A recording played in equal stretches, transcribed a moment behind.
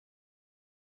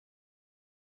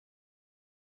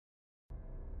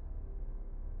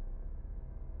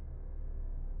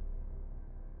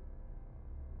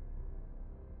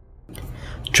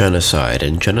Genocide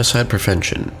and genocide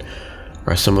prevention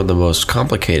are some of the most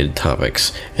complicated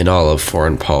topics in all of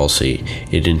foreign policy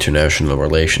and international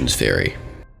relations theory.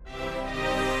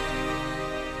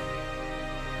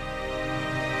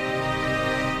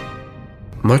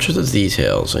 Much of the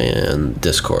details and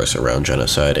discourse around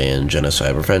genocide and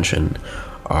genocide prevention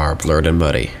are blurred and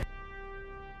muddy.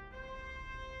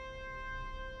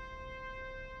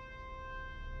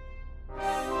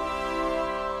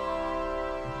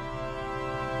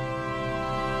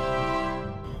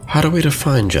 How do we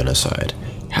define genocide?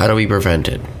 How do we prevent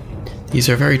it? These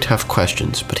are very tough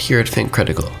questions, but here at Think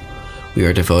Critical, we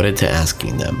are devoted to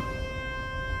asking them.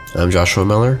 I'm Joshua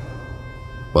Miller.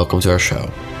 Welcome to our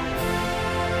show.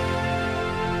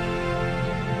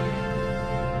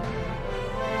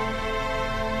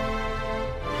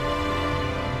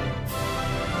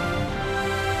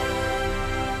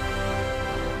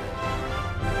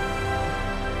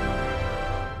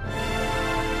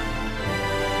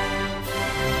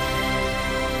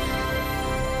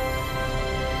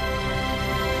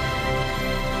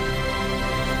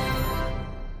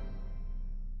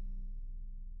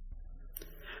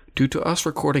 Due to us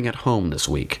recording at home this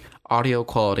week, audio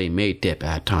quality may dip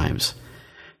at times.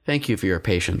 Thank you for your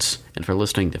patience and for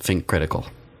listening to Think Critical.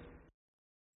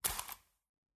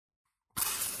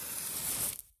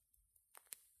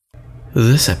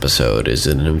 This episode is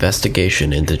an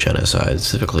investigation into genocide,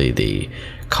 specifically the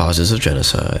causes of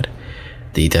genocide,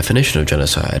 the definition of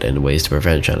genocide, and ways to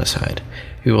prevent genocide.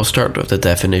 We will start with the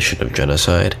definition of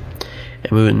genocide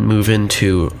and move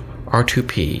into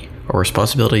R2P, or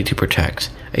responsibility to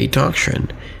protect, a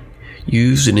doctrine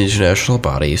used in international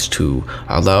bodies to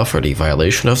allow for the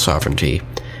violation of sovereignty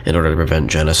in order to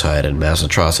prevent genocide and mass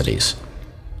atrocities.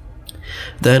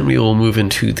 Then we will move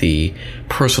into the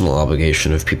personal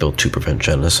obligation of people to prevent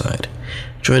genocide.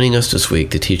 Joining us this week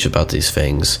to teach about these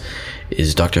things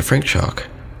is Dr. Frank Chalk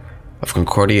of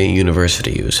Concordia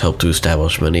University, who has helped to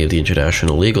establish many of the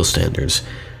international legal standards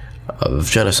of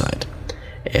genocide,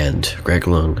 and Greg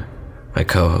Lung, my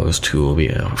co-host, who will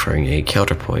be offering a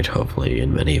counterpoint, hopefully,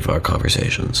 in many of our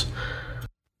conversations.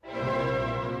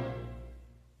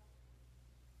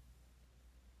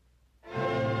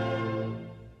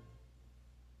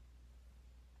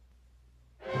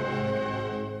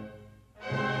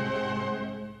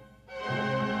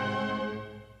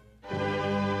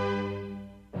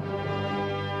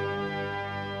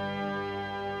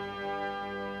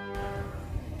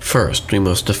 First, we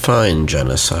must define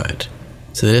genocide.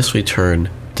 To this, we turn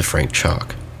to Frank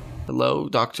Chalk. Hello,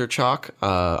 Dr. Chalk.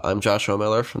 I'm Joshua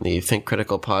Miller from the Think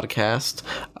Critical podcast.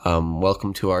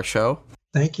 Welcome to our show.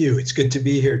 Thank you. It's good to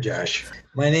be here, Josh.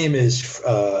 My name is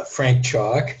Frank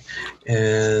Chalk,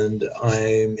 and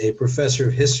I'm a professor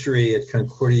of history at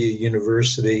Concordia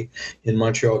University in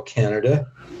Montreal,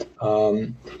 Canada.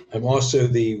 I'm also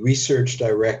the research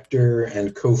director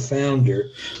and co-founder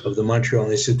of the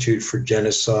Montreal Institute for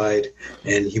Genocide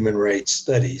and Human Rights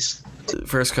Studies. The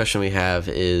first question we have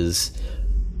is,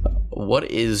 what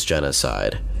is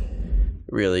genocide?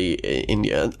 Really,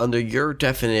 under your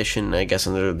definition, I guess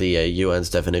under the UN's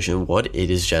definition, what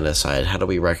is genocide? How do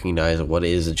we recognize what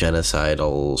is a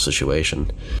genocidal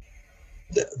situation?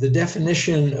 The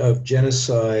definition of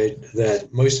genocide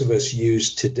that most of us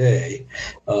use today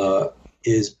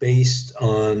is based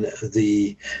on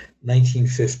the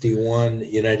 1951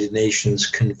 United Nations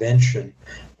Convention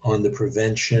on the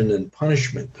Prevention and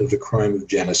Punishment of the Crime of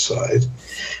Genocide.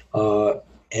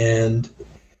 And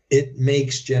it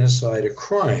makes genocide a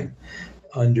crime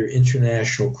under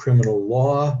international criminal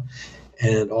law,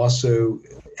 and also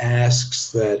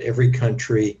asks that every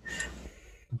country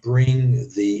bring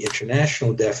the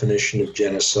international definition of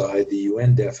genocide, the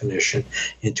UN definition,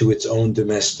 into its own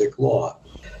domestic law.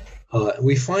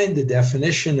 We find the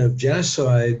definition of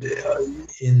genocide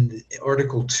in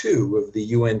Article 2 of the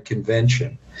UN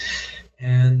Convention.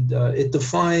 And it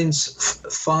defines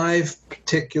 5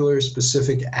 particular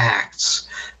specific acts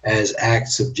as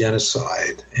acts of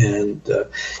genocide. And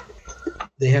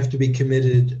they have to be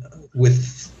committed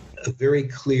with a very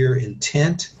clear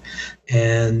intent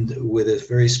and with a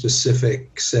very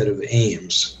specific set of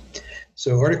aims.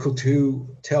 So Article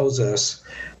 2 tells us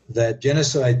that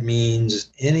genocide means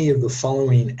any of the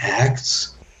following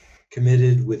acts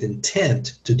committed with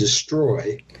intent to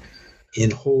destroy, in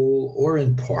whole or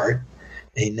in part,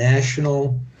 a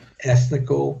national,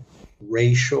 ethnical,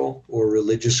 racial, or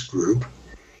religious group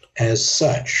as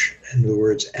such, in other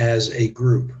words, as a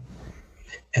group.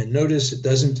 And notice it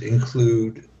doesn't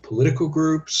include political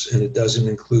groups and it doesn't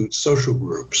include social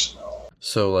groups.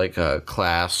 So like a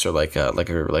class or like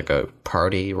a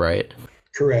party, right?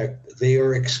 Correct. They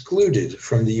are excluded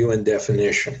from the UN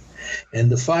definition. And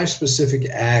the 5 specific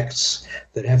acts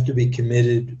that have to be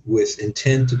committed with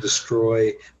intent to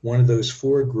destroy one of those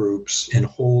 4 groups in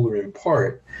whole or in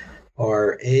part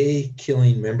are A,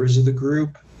 killing members of the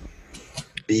group,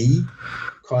 B,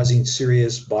 causing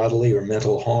serious bodily or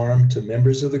mental harm to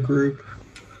members of the group,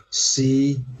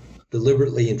 C,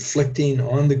 deliberately inflicting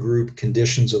on the group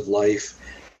conditions of life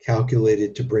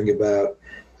calculated to bring about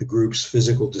the group's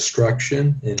physical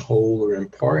destruction in whole or in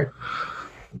part,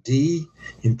 D,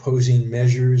 imposing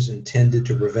measures intended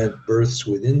to prevent births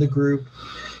within the group,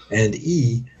 and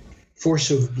E,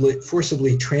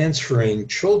 forcibly transferring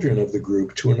children of the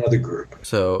group to another group.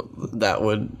 So that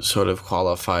would sort of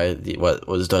qualify what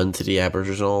was done to the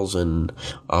Aboriginals in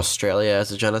Australia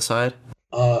as a genocide?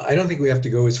 I don't think we have to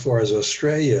go as far as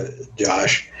Australia,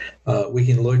 Josh. We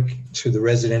can look to the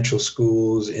residential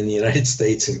schools in the United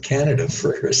States and Canada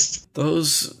first.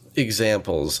 Those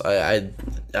examples,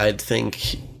 I'd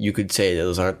think you could say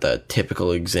those aren't the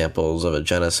typical examples of a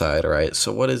genocide, right?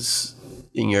 So what is,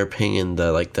 in your opinion,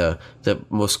 the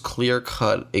most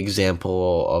clear-cut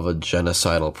example of a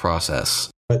genocidal process?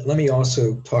 But let me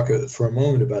also talk for a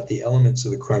moment about the elements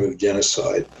of the crime of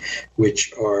genocide,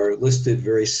 which are listed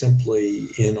very simply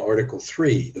in Article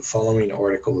 3, the following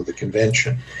article of the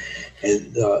Convention.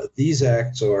 And these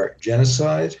acts are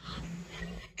genocide,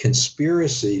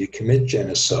 conspiracy to commit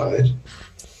genocide,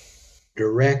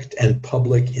 direct and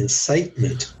public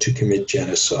incitement to commit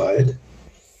genocide,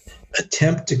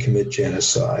 attempt to commit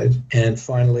genocide, and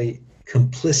finally,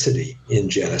 complicity in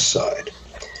genocide.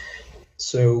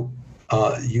 So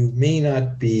you may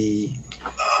not be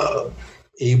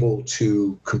able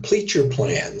to complete your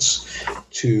plans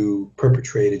to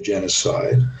perpetrate a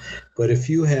genocide, but if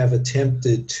you have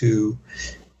attempted to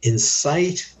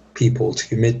incite people to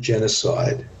commit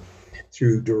genocide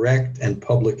through direct and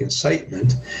public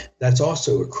incitement, that's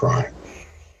also a crime.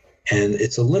 And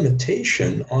it's a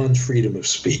limitation on freedom of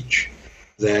speech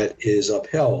that is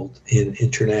upheld in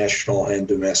international and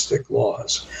domestic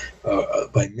laws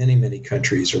by many, many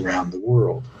countries around the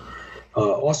world.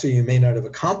 Also, you may not have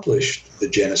accomplished the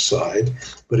genocide,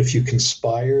 but if you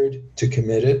conspired to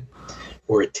commit it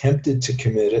or attempted to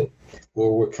commit it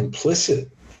or were complicit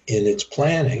in its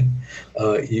planning,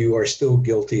 you are still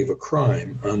guilty of a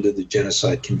crime under the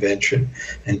Genocide Convention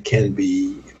and can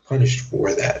be punished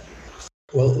for that.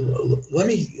 Well, let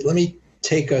me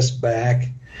take us back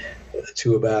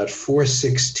to about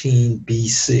 416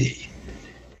 BC,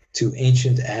 to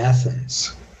ancient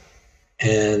Athens,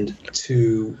 and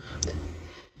to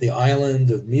the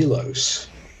island of Milos,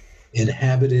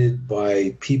 inhabited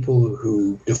by people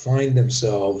who defined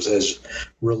themselves as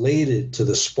related to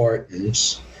the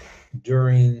Spartans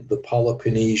during the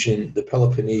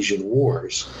Peloponnesian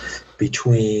Wars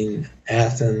between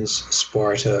Athens,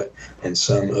 Sparta, and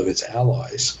some of its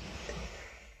allies.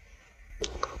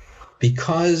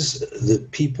 Because the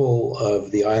people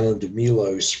of the island of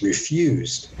Milos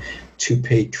refused to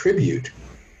pay tribute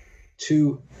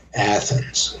to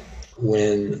Athens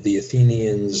when the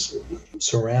Athenians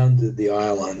surrounded the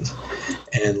island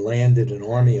and landed an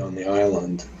army on the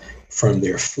island from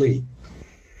their fleet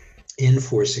in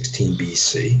 416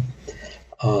 BC,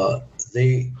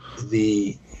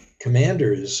 the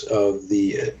commanders of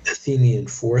the Athenian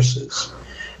forces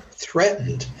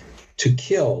threatened to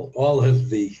kill all of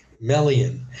the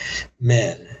Melian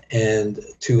men and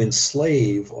to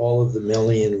enslave all of the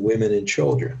Melian women and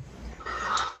children.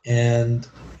 And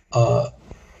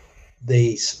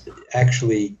they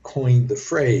actually coined the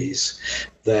phrase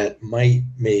that might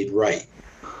made right,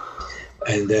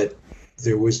 and that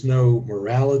there was no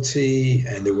morality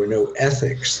and there were no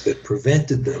ethics that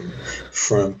prevented them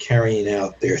from carrying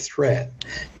out their threat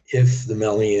if the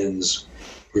Melians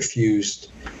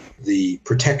refused the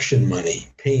protection money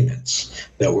payments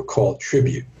that were called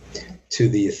tribute to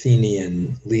the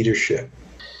Athenian leadership.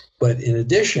 But in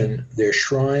addition, their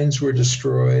shrines were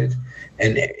destroyed,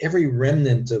 and every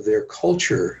remnant of their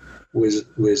culture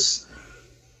was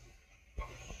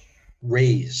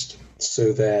razed,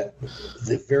 so that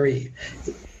the very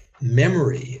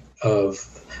memory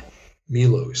of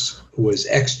Milos was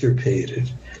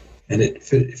extirpated. And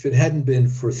if it hadn't been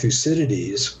for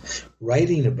Thucydides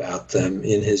writing about them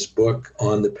in his book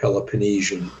on the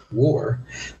Peloponnesian War,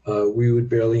 we would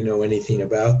barely know anything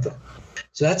about them.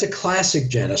 So that's a classic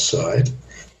genocide,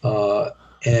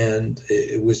 and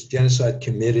it was genocide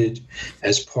committed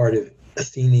as part of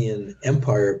Athenian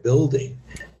empire building.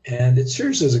 And it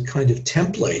serves as a kind of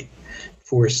template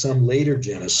for some later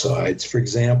genocides. For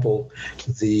example,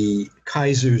 the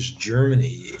Kaiser's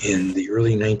Germany in the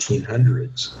early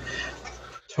 1900s,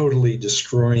 totally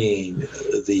destroying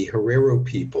the Herero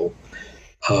people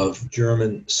of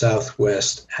German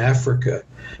Southwest Africa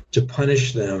to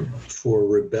punish them for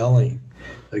rebelling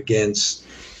against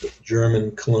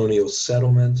German colonial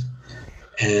settlement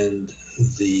and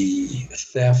the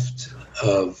theft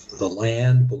of the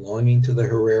land belonging to the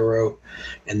Herero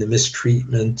and the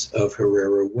mistreatment of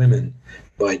Herero women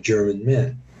by German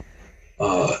men.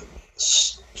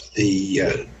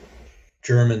 The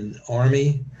German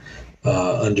army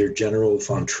under General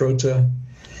von Trotha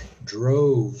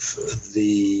drove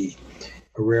the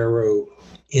Herero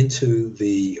into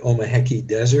the Omaheki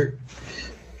Desert,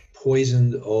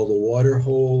 poisoned all the water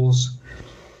holes,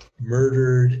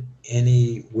 murdered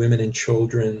any women and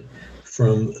children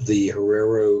from the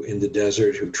Herero in the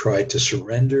desert who tried to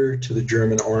surrender to the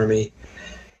German army,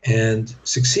 and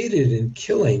succeeded in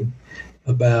killing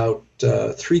about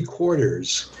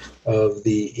 3/4 of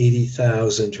the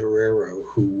 80,000 Herero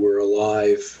who were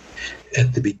alive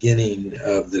at the beginning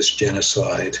of this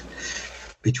genocide.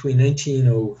 Between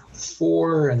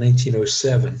 1904 and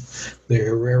 1907, the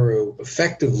Herero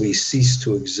effectively ceased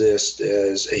to exist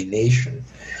as a nation.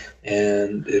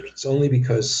 And it's only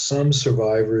because some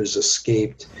survivors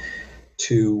escaped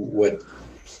to what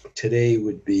today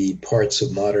would be parts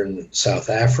of modern South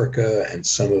Africa and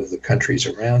some of the countries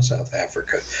around South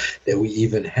Africa that we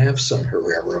even have some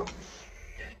Herero.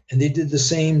 And they did the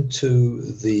same to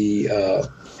the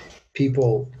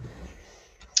people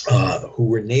who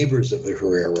were neighbors of the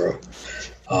Herero.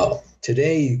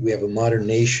 Today, we have a modern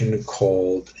nation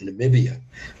called Namibia,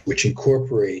 which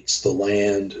incorporates the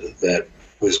land that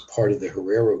was part of the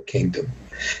Herero kingdom,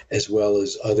 as well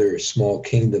as other small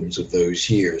kingdoms of those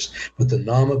years. But the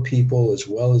Nama people, as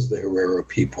well as the Herero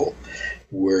people,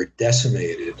 were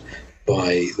decimated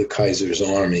by the Kaiser's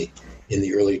army in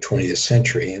the early 20th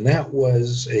century. And that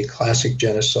was a classic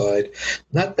genocide,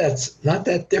 not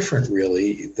that different,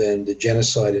 really, than the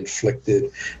genocide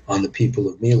inflicted on the people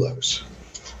of Milos.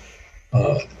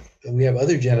 We have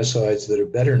other genocides that are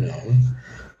better known.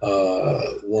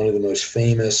 One of the most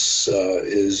famous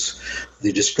is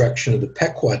the destruction of the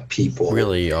Pequot people.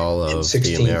 Really, all of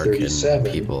the American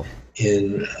people.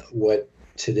 In what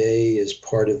today is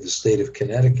part of the state of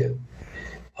Connecticut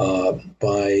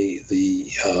by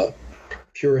the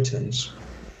Puritans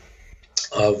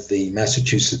of the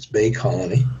Massachusetts Bay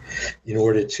Colony in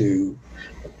order to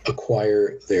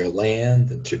acquire their land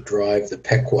and to drive the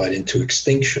Pequot into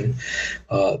extinction.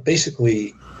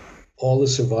 Basically, all the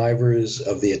survivors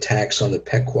of the attacks on the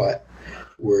Pequot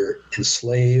were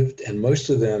enslaved, and most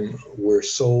of them were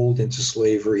sold into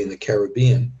slavery in the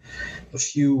Caribbean. A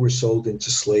few were sold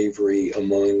into slavery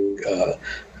among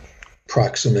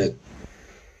proximate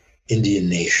Indian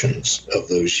nations of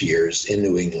those years in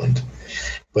New England.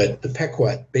 But the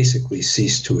Pequot basically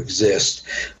ceased to exist.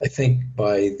 I think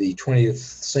by the 20th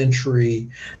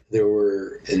century, there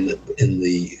were in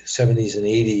the 70s and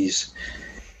 80s,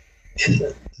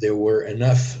 and there were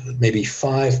enough, maybe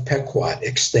 5 Pequot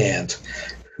extant,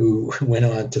 who went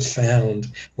on to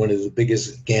found one of the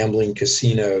biggest gambling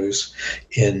casinos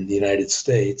in the United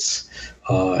States.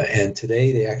 And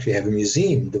today they actually have a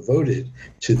museum devoted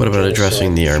to What about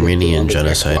addressing the Armenian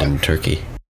genocide in Turkey?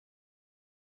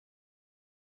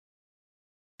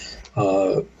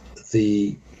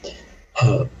 The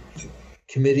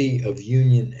Committee of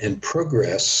Union and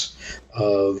Progress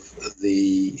of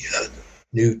the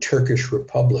new Turkish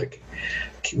Republic,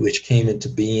 which came into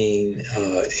being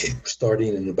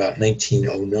starting in about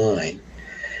 1909,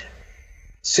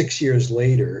 6 years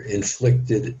later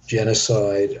inflicted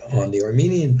genocide on the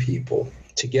Armenian people.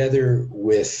 Together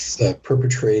with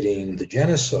perpetrating the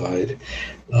genocide,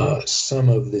 some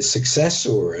of the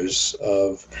successors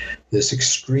of this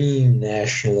extreme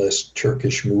nationalist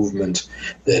Turkish movement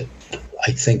that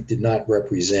I think did not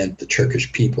represent the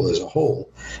Turkish people as a whole,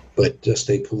 but just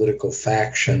a political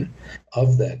faction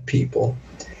of that people,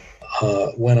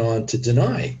 went on to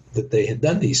deny that they had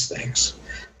done these things.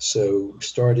 So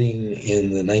starting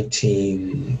in the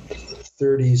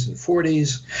 1930s and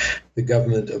 40s, the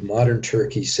government of modern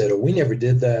Turkey said, oh, we never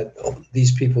did that.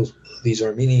 These people, these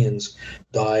Armenians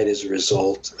died as a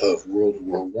result of World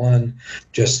War I,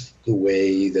 just the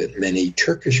way that many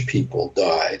Turkish people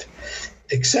died.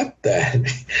 Except that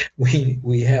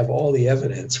we have all the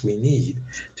evidence we need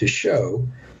to show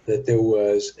that there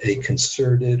was a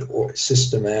concerted or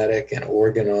systematic and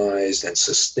organized and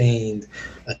sustained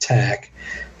attack,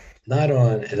 not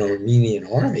on an Armenian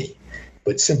army,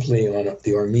 but simply on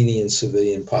the Armenian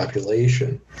civilian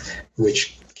population,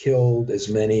 which killed as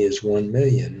many as 1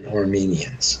 million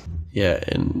Armenians. Yeah,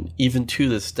 and even to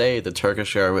this day, the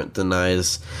Turkish government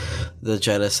denies the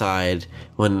genocide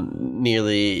when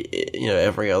nearly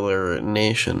every other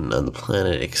nation on the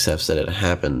planet accepts that it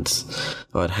happened.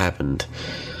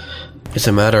 It's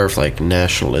a matter of like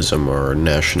nationalism or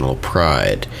national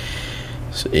pride.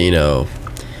 So,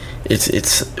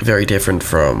 it's very different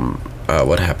from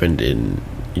what happened in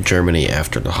Germany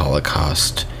after the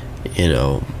Holocaust.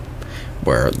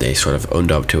 Where they sort of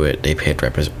owned up to it. They paid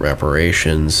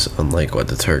reparations, unlike what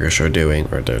the Turkish are doing,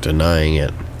 or they're denying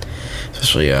it.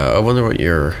 Especially, I wonder what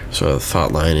your sort of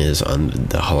thought line is on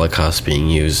the Holocaust being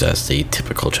used as the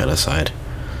typical genocide.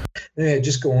 Yeah,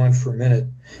 just go on for a minute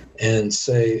and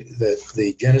say that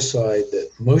the genocide that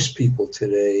most people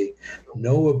today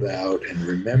know about and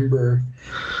remember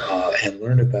and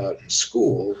learn about in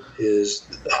school is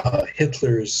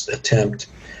Hitler's attempt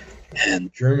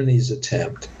and Germany's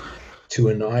attempt to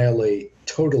annihilate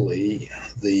totally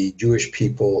the Jewish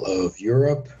people of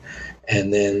Europe,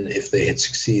 and then if they had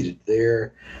succeeded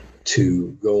there,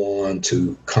 to go on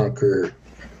to conquer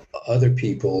other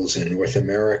peoples in North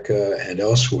America and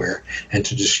elsewhere, and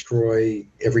to destroy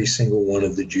every single one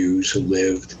of the Jews who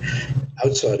lived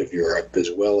outside of Europe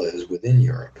as well as within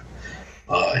Europe.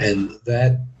 And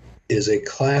that is a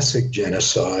classic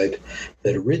genocide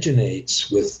that originates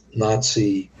with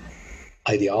Nazi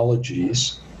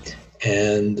ideologies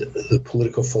and the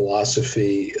political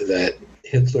philosophy that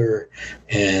Hitler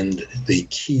and the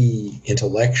key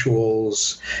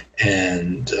intellectuals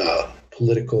and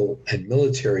political and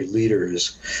military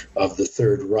leaders of the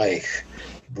Third Reich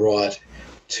brought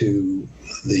to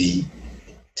the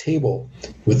table,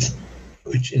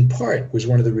 which in part was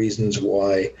one of the reasons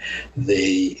why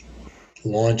they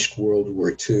launched World War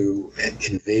II and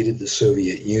invaded the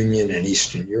Soviet Union and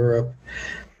Eastern Europe,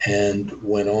 and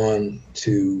went on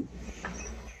to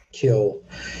kill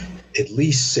at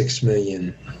least 6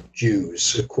 million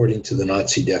Jews, according to the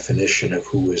Nazi definition of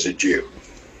who is a Jew.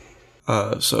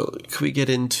 So can we get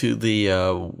into the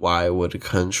why would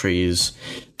countries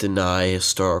deny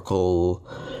historical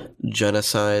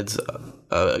genocides?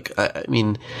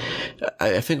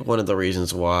 I think one of the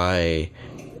reasons why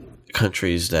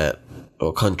countries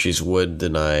would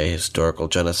deny historical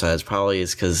genocides probably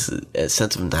is because a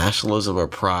sense of nationalism or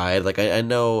pride. Like I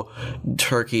know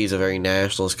Turkey is a very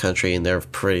nationalist country, and they're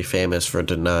pretty famous for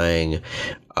denying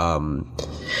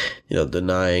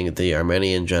the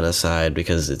Armenian genocide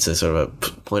because it's a sort of a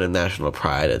point of national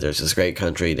pride that there's this great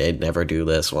country, they'd never do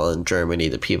this. While in Germany,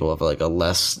 the people have like a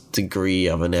less degree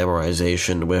of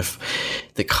enamorization with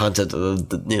the content of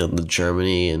the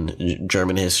Germany and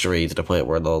German history to the point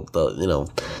where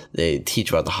they teach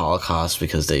about the Holocaust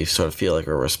because they sort of feel like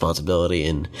a responsibility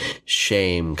and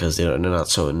shame because they're not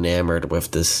so enamored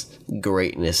with this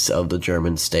greatness of the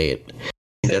German state.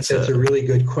 That's a really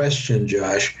good question,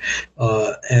 Josh.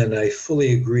 And I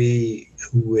fully agree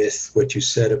with what you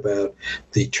said about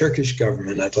the Turkish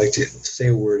government. I'd like to say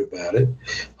a word about it.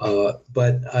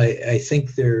 But I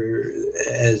think there,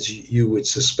 as you would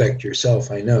suspect yourself,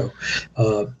 I know,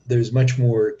 there's much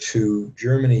more to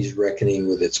Germany's reckoning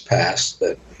with its past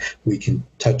that we can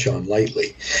touch on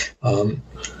lightly.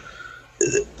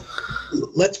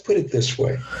 Let's put it this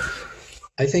way.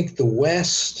 I think the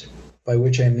West, by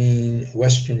which I mean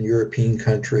Western European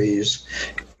countries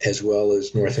as well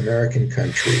as North American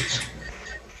countries,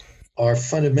 are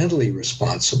fundamentally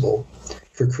responsible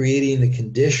for creating the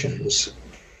conditions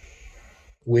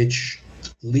which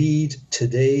lead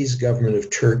today's government of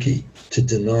Turkey to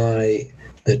deny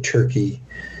that Turkey,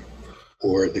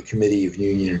 or the Committee of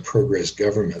Union and Progress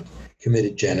government,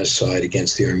 committed genocide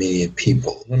against the Armenian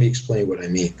people. Let me explain what I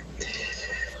mean.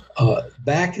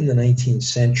 Back in the 19th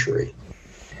century,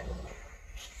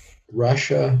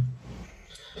 Russia,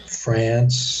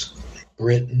 France,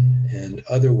 Britain, and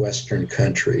other Western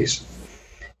countries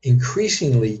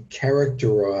increasingly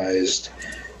characterized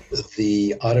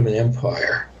the Ottoman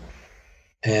Empire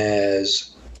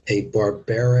as a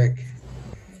barbaric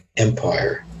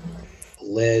empire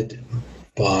led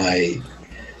by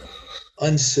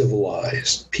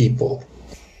uncivilized people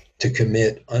to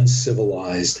commit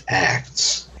uncivilized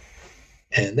acts.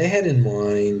 And they had in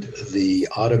mind the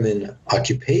Ottoman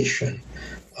occupation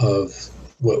of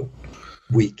what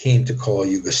we came to call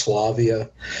Yugoslavia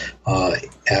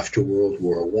after World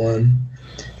War I,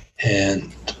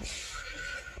 and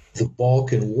the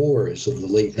Balkan Wars of the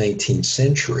late 19th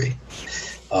century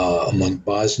among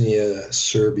Bosnia,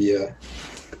 Serbia,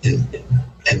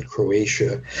 and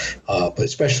Croatia, but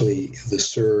especially the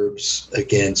Serbs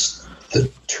against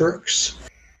the Turks.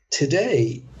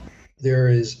 Today, there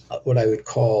is what I would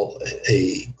call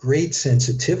a great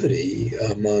sensitivity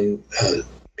among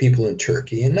people in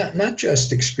Turkey, and not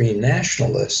just extreme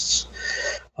nationalists,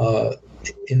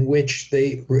 in which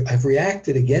they have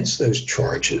reacted against those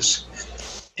charges.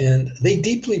 And they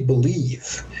deeply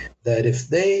believe that if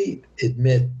they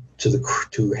admit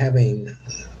to having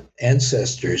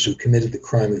ancestors who committed the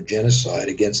crime of genocide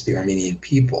against the Armenian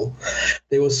people,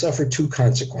 they will suffer two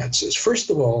consequences. First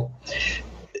of all,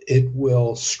 it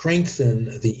will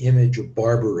strengthen the image of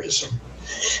barbarism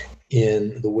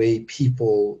in the way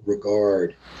people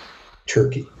regard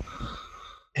Turkey.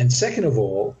 And second of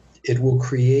all, it will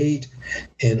create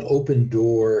an open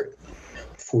door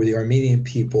for the Armenian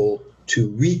people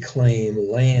to reclaim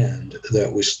land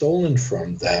that was stolen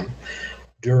from them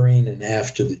during and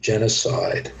after the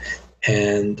genocide.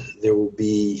 And there will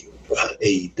be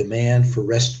a demand for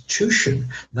restitution,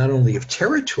 not only of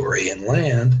territory and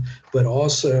land, but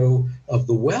also of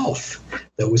the wealth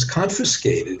that was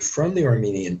confiscated from the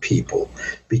Armenian people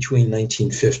between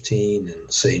 1915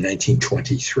 and, say,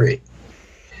 1923.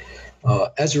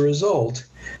 As a result,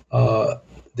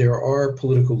 there are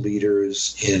political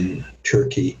leaders in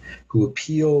Turkey who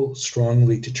appeal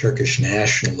strongly to Turkish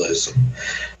nationalism,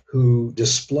 who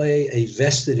display a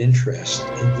vested interest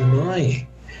in denying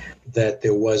that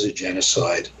there was a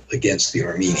genocide against the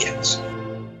Armenians.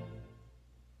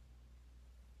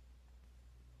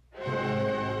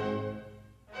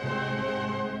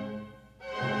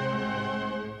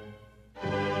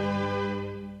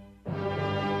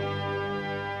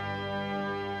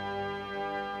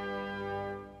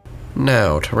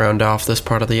 Now, to round off this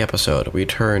part of the episode, we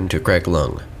turn to Greg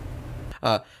Lung.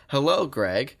 Hello,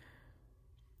 Greg.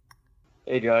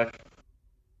 Hey, Josh.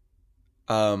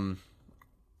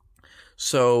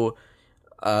 So,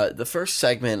 the first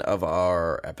segment of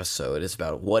our episode is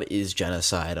about what is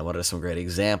genocide and what are some great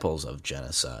examples of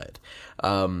genocide.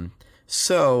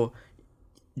 So,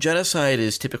 genocide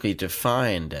is typically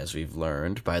defined, as we've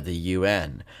learned, by the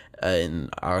UN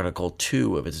in Article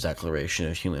 2 of its Declaration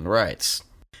of Human Rights.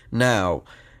 Now,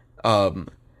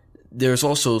 there's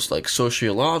also like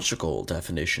sociological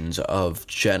definitions of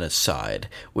genocide,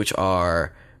 which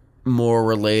are more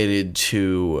related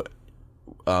to,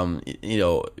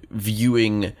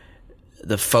 viewing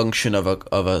the function of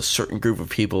a certain group of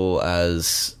people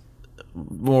as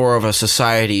more of a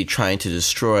society trying to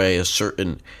destroy a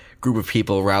certain group of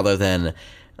people rather than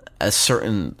a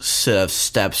certain set of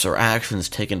steps or actions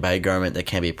taken by a government that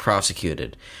can be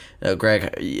prosecuted.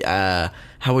 Greg,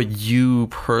 how would you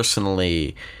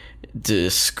personally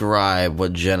describe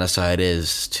what genocide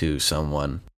is to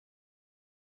someone?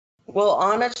 Well,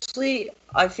 honestly,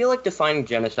 I feel like defining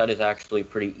genocide is actually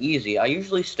pretty easy. I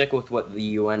usually stick with what the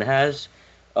UN has.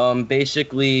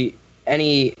 Basically,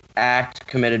 any act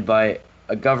committed by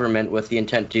a government with the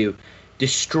intent to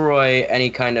destroy any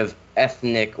kind of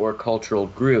ethnic or cultural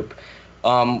group,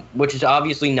 which is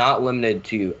obviously not limited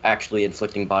to actually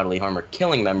inflicting bodily harm or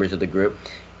killing members of the group.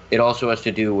 It also has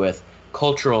to do with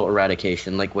cultural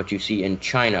eradication, like what you see in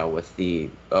China with the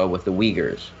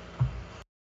Uyghurs.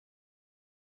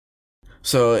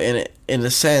 So, in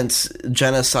a sense,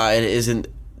 genocide isn't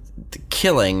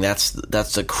killing.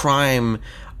 That's a crime.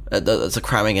 That's a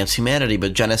crime against humanity.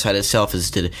 But genocide itself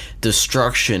is the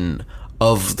destruction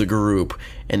of the group.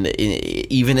 And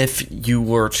even if you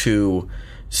were to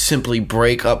simply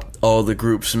break up all the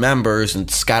group's members and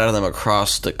scatter them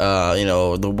across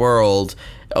the world,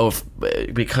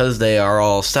 because they are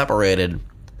all separated,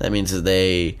 that means that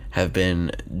they have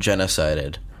been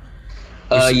genocided.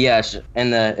 Yes,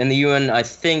 and the UN, I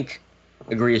think,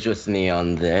 agrees with me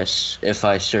on this if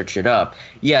I search it up.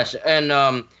 Yes, and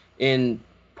in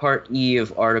Part E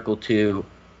of Article 2,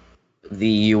 the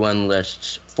UN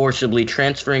lists forcibly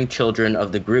transferring children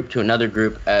of the group to another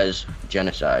group as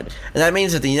genocide. And that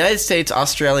means that the United States,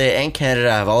 Australia, and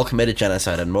Canada have all committed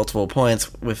genocide at multiple points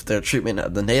with their treatment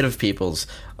of the native peoples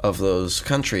of those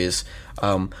countries,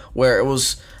 where it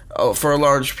was, for a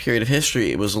large period of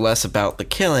history, it was less about the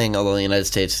killing, although the United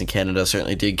States and Canada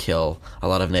certainly did kill a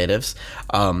lot of natives.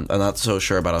 I'm not so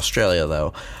sure about Australia,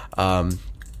 though.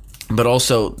 But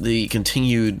also the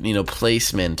continued,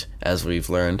 placement, as we've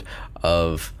learned,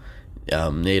 of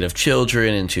native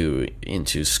children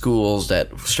into schools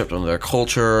that stripped them of their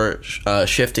culture,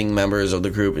 shifting members of the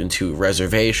group into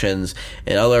reservations,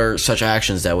 and other such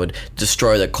actions that would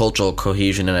destroy the cultural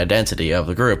cohesion and identity of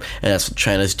the group. And that's what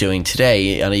China's doing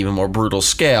today on an even more brutal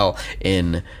scale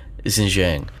in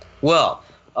Xinjiang. Well,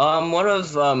 one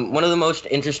of the most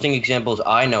interesting examples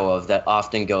I know of that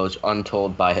often goes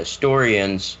untold by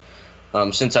historians,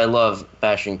 since I love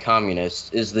bashing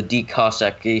communists, is the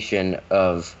decossacization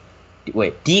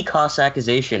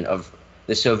of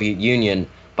the Soviet Union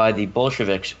by the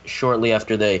Bolsheviks shortly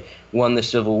after they won the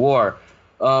Civil War.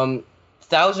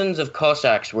 Thousands of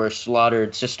Cossacks were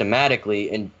slaughtered systematically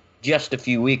in just a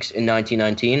few weeks in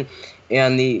 1919,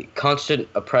 and the constant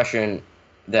oppression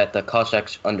that the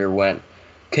Cossacks underwent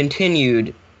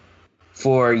continued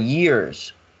for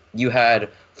years. You had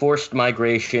forced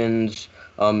migrations,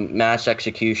 mass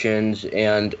executions,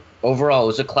 and overall it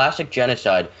was a classic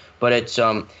genocide, but it's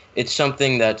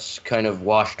something that's kind of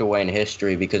washed away in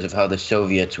history because of how the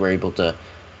Soviets were able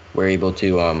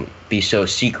to be so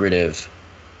secretive.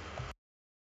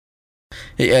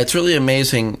 Yeah, it's really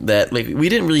amazing that we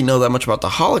didn't really know that much about the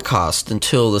Holocaust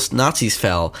until the Nazis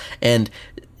fell, and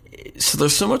so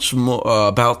there's so much more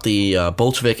about the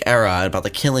Bolshevik era and about the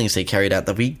killings they carried out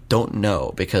that we don't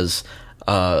know because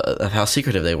of how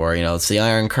secretive they were. It's the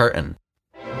Iron Curtain.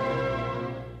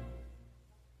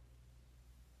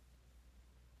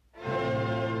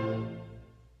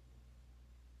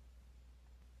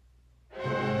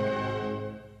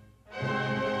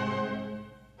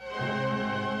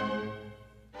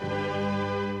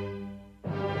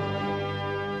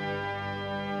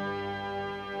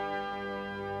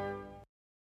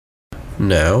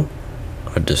 Now,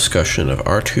 a discussion of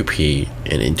R2P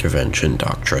and intervention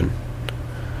doctrine.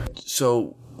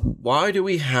 So, why do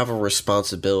we have a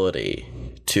responsibility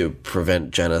to prevent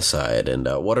genocide, and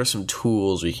what are some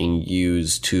tools we can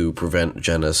use to prevent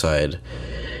genocide?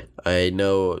 I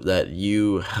know that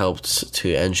you helped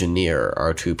to engineer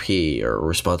R2P, or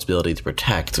Responsibility to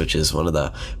Protect, which is one of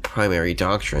the primary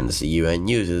doctrines the UN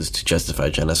uses to justify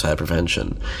genocide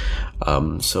prevention.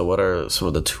 So what are some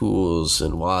of the tools,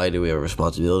 and why do we have a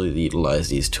responsibility to utilize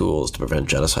these tools to prevent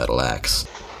genocidal acts?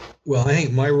 Well, I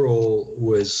think my role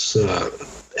was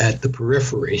at the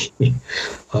periphery,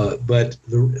 but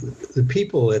the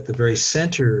people at the very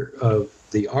center of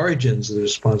the origins of the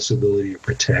responsibility to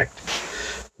protect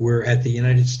were at the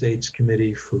United States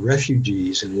Committee for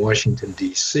Refugees in Washington,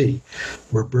 D.C.,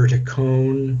 Roberta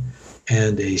Cohn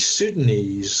and a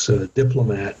Sudanese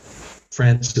diplomat,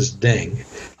 Francis Deng,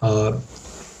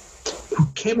 who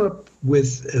came up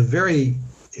with a very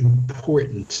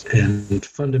important and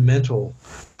fundamental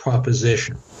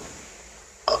proposition.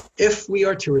 If we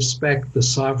are to respect the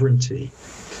sovereignty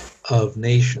of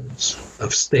nations,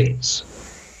 of states,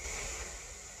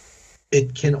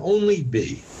 it can only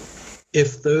be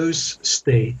if those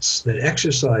states that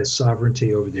exercise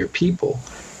sovereignty over their people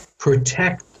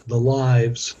protect the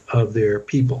lives of their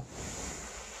people.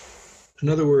 In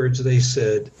other words, they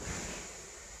said,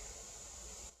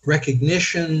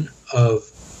 recognition of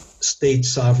state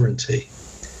sovereignty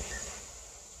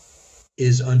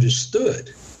is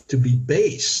understood to be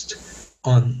based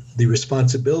on the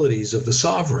responsibilities of the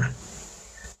sovereign.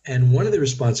 And one of the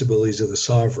responsibilities of the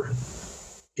sovereign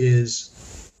is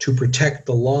to protect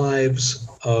the lives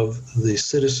of the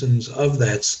citizens of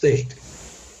that state.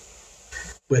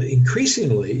 But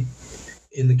increasingly,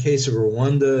 in the case of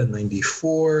Rwanda in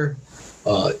 1994,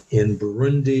 in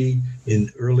Burundi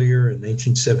earlier in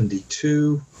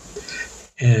 1972,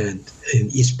 and in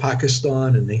East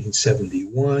Pakistan in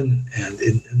 1971, and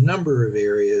in a number of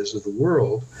areas of the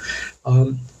world,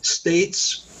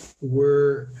 states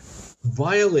were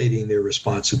violating their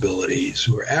responsibilities,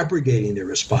 were abrogating their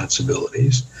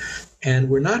responsibilities, and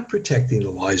were not protecting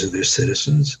the lives of their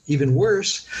citizens. Even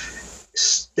worse,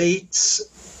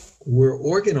 states were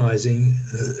organizing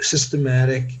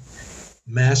systematic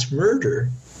mass murder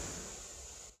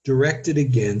directed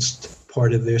against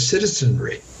part of their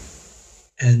citizenry.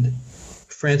 And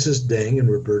Francis Deng and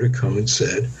Roberta Cohn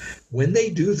said, when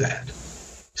they do that,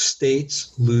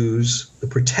 states lose the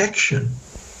protection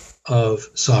of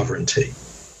sovereignty.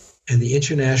 And the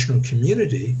international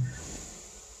community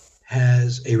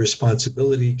has a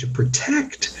responsibility to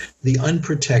protect the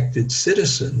unprotected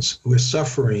citizens who are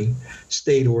suffering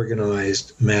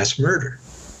state-organized mass murder.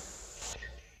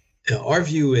 Now, our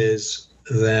view is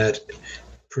that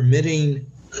permitting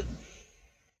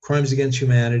crimes against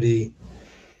humanity,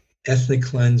 ethnic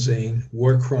cleansing,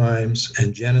 war crimes,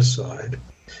 and genocide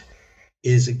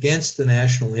is against the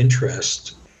national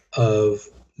interest of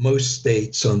most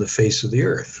states on the face of the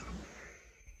earth,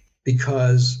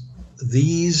 because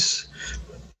these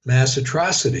mass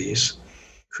atrocities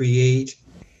create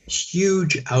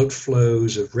huge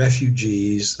outflows of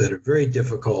refugees that are very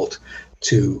difficult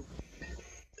to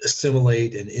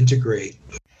assimilate and integrate.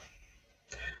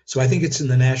 So I think it's in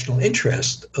the national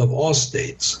interest of all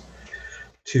states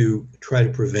to try to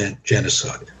prevent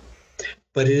genocide.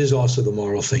 But it is also the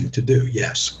moral thing to do,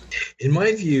 yes. In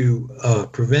my view,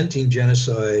 preventing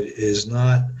genocide is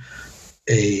not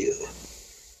a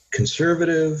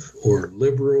conservative or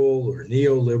liberal or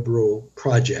neoliberal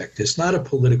project. It's not a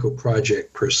political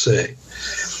project per se.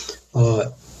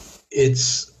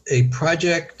 It's a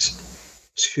project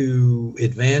to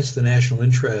advance the national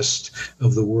interest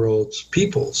of the world's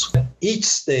peoples. Each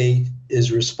state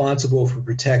is responsible for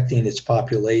protecting its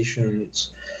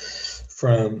populations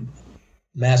from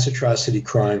mass atrocity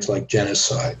crimes like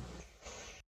genocide.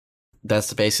 That's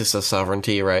the basis of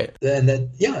sovereignty, right? And if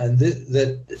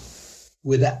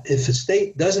a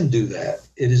state doesn't do that,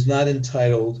 it is not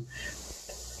entitled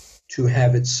to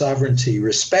have its sovereignty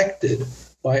respected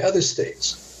by other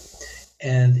states.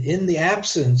 And in the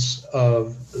absence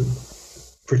of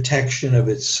protection of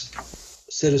its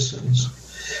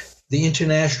citizens, the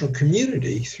international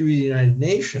community, through the United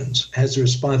Nations, has a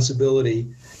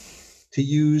responsibility to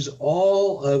use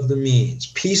all of the means,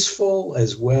 peaceful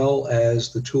as well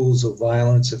as the tools of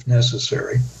violence if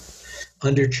necessary,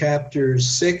 under chapters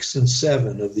 6 and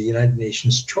 7 of the United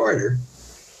Nations Charter,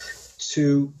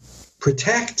 to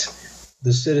protect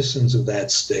the citizens of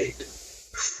that state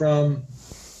from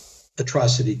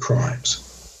atrocity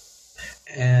crimes.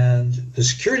 And the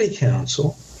Security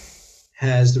Council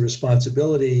has the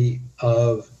responsibility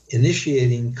of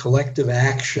initiating collective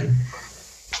action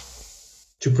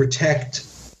to protect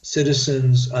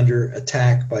citizens under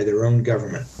attack by their own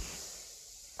government.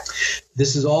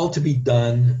 This is all to be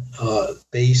done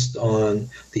based on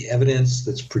the evidence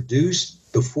that's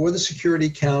produced before the Security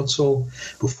Council,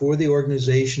 before the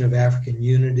Organization of African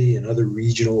Unity and other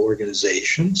regional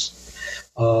organizations.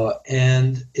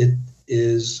 And it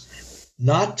is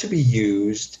not to be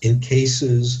used in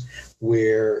cases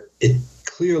where it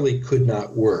clearly could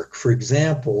not work. For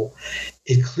example,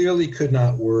 it clearly could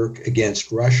not work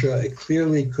against Russia. It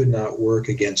clearly could not work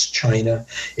against China.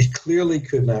 It clearly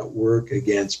could not work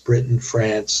against Britain,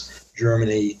 France,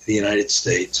 Germany, the United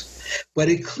States. But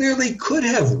it clearly could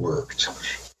have worked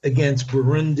against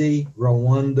Burundi,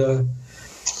 Rwanda,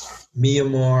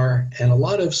 Myanmar, and a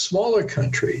lot of smaller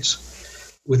countries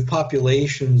with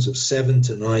populations of 7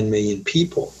 to 9 million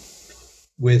people,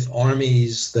 with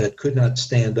armies that could not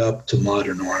stand up to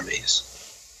modern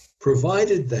armies,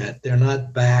 provided that they're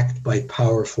not backed by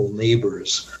powerful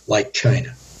neighbors like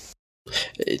China.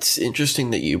 It's interesting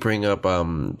that you bring up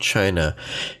China,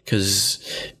 because,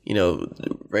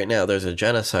 right now there's a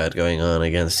genocide going on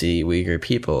against the Uyghur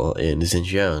people in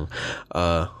Xinjiang,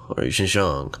 or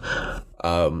Xinjiang.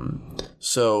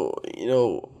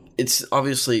 It's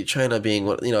obviously China being,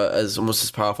 as almost as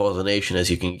powerful as a nation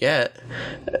as you can get,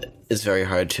 it's very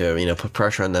hard to, put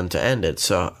pressure on them to end it.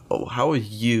 So how would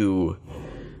you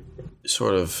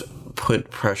sort of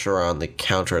put pressure on the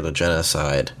counter the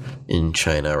genocide in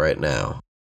China right now?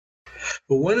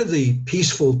 Well, one of the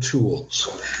peaceful tools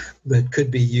that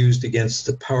could be used against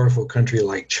a powerful country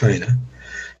like China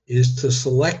is to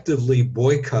selectively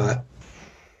boycott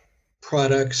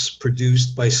products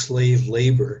produced by slave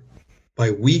labor,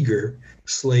 by Uyghur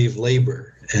slave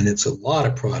labor. And it's a lot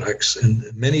of products, and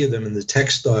many of them in the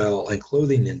textile and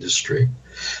clothing industry,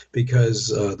 because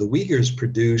the Uyghurs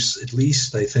produce at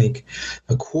least, I think,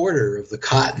 a quarter of the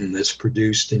cotton that's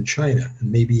produced in China, and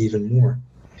maybe even more.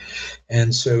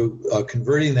 And so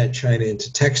converting that China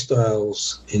into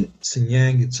textiles in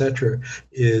Xinjiang, etc.,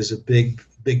 is a big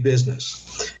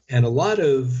business. And a lot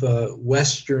of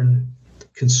Western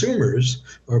consumers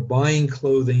are buying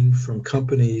clothing from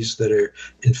companies that are,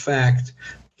 in fact,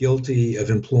 guilty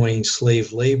of employing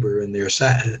slave labor in their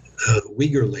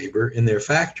Uyghur labor in their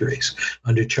factories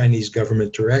under Chinese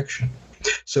government direction.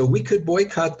 So we could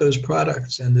boycott those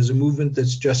products, and there's a movement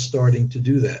that's just starting to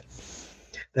do that.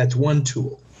 That's one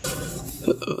tool.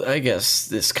 I guess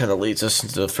this kind of leads us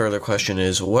into the further question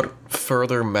is, what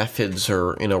further methods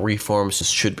or reforms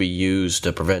should be used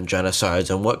to prevent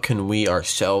genocides, and what can we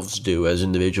ourselves do as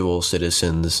individual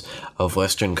citizens of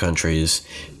Western countries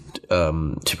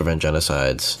to prevent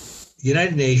genocides? The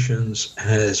United Nations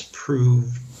has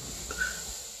proved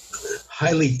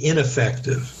highly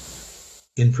ineffective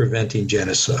in preventing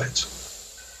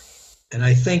genocides. And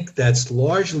I think that's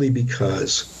largely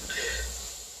because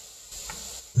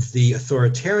the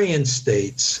authoritarian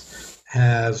states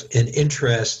have an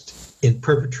interest in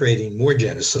perpetrating more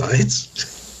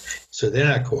genocides, so they're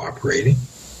not cooperating.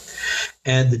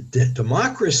 And the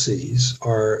democracies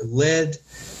are led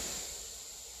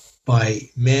by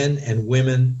men and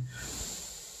women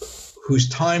whose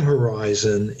time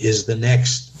horizon is the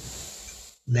next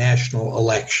national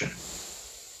election,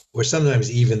 or sometimes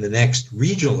even the next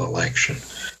regional election,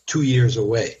 2 years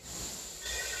away.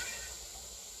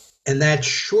 And that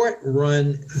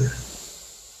short-run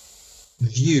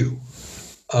view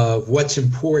of what's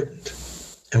important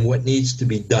and what needs to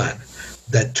be done,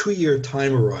 that 2-year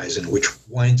time horizon, which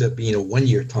winds up being a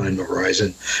 1-year time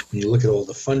horizon when you look at all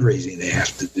the fundraising they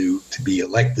have to do to be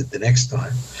elected the next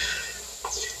time,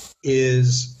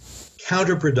 is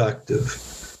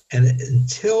counterproductive. And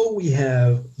until we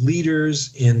have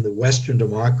leaders in the Western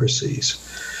democracies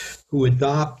who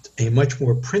adopt a much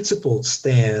more principled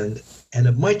stand and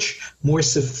a much more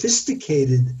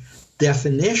sophisticated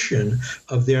definition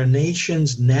of their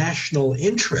nation's national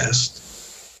interest,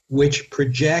 which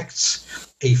projects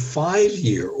a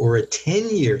 5-year or a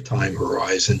 10-year time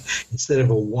horizon instead of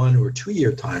a 1 or 2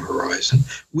 year time horizon,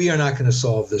 we are not going to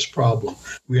solve this problem.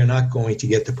 We are not going to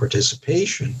get the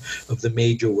participation of the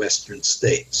major Western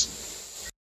states.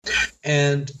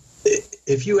 And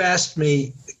if you asked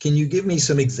me, can you give me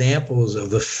some examples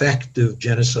of effective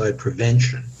genocide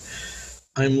prevention?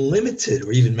 I'm limited,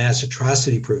 or even mass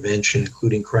atrocity prevention,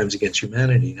 including crimes against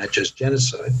humanity, not just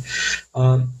genocide.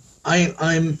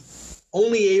 I'm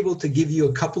only able to give you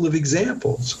a couple of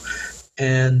examples.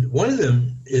 And one of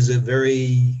them is a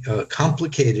very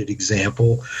complicated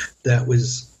example that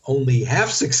was only half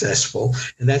successful,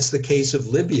 and that's the case of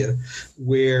Libya,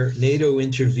 where NATO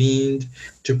intervened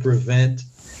to prevent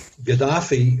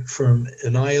Gaddafi from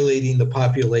annihilating the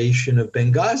population of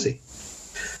Benghazi,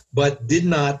 but did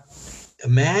not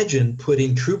imagine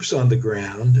putting troops on the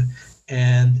ground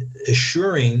and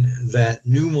assuring that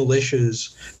new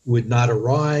militias would not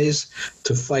arise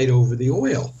to fight over the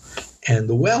oil and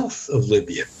the wealth of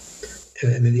Libya.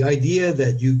 I mean, the idea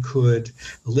that you could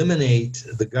eliminate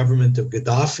the government of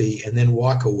Gaddafi and then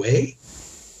walk away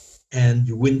and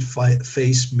you wouldn't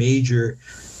face major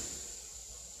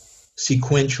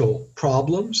sequential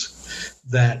problems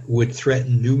that would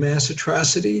threaten new mass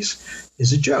atrocities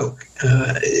is a joke.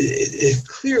 It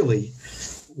clearly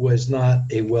was not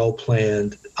a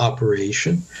well-planned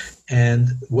operation, and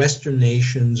Western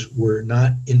nations were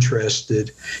not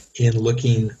interested in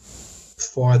looking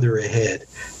farther ahead,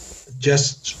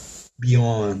 just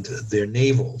beyond their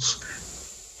navels.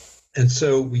 And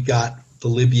so we got the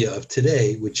Libya of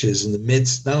today, which is in the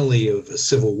midst not only of a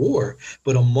civil war,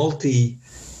 but a multi-cornered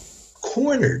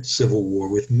civil war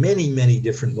with many, many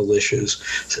different militias,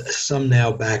 some now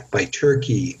backed by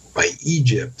Turkey, by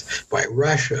Egypt, by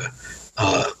Russia,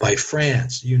 by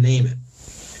France, you name it.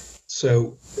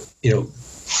 So,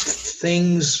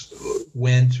 things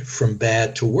went from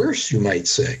bad to worse, you might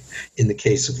say, in the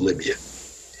case of Libya.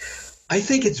 I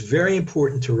think it's very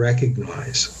important to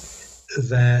recognize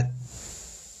that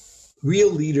real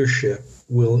leadership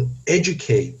will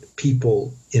educate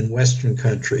people in Western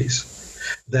countries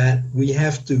that we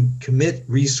have to commit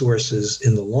resources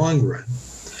in the long run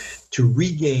to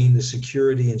regain the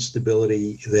security and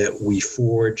stability that we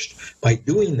forged by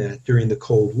doing that during the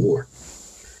Cold War.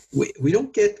 We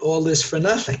don't get all this for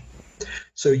nothing.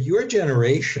 So your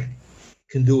generation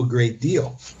can do a great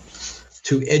deal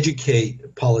to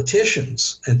educate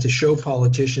politicians and to show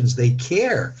politicians they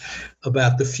care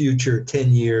about the future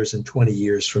 10 years and 20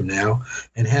 years from now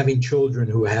and having children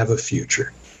who have a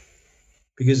future.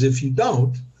 Because if you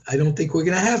don't, I don't think we're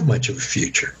going to have much of a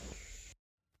future.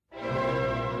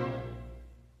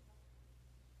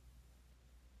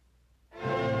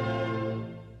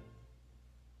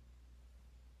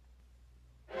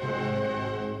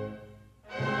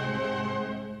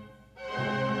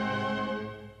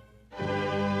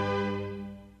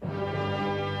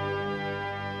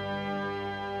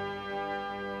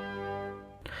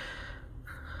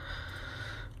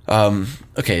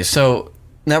 Okay, so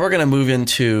now we're going to move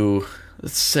into,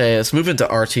 let's move into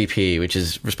RTP, which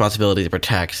is responsibility to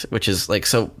protect, which is like,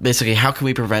 so basically, how can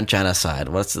we prevent genocide?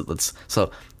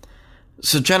 So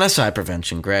genocide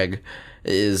prevention, Greg,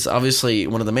 is obviously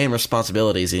one of the main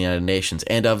responsibilities of the United Nations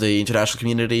and of the international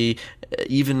community,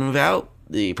 even without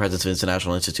the presence of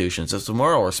international institutions. It's a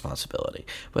moral responsibility.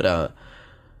 But,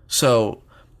 so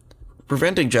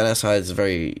preventing genocide is a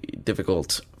very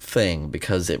difficult thing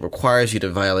because it requires you to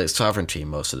violate sovereignty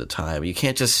most of the time. You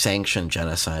can't just sanction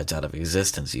genocides out of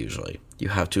existence usually. You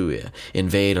have to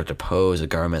invade or depose a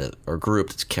government or group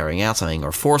that's carrying out something,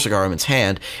 or force a government's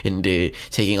hand into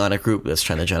taking on a group that's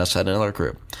trying to genocide another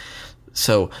group.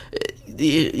 So,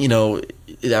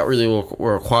 that really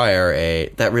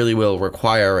will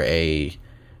require a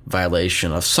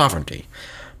violation of sovereignty.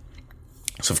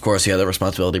 So, of course, you have the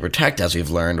responsibility to protect, as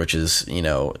we've learned, which is,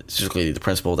 specifically the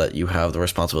principle that you have the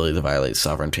responsibility to violate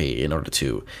sovereignty in order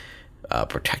to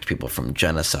protect people from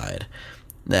genocide.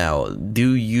 Now,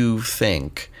 do you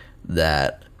think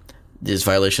that this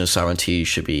violation of sovereignty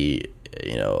should be,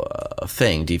 a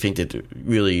thing? Do you think that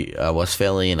really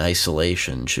Westphalian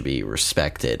isolation should be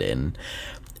respected, and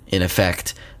in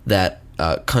effect that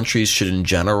countries should in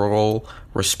general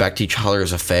respect each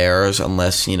other's affairs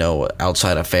unless,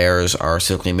 outside affairs are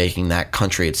simply making that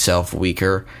country itself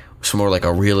weaker some more like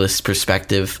a realist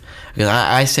perspective? Because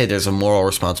I say there's a moral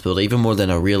responsibility, even more than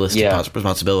a realistic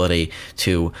responsibility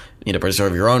to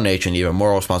preserve your own nation. You have a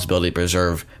moral responsibility to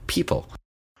preserve people.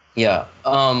 Yeah.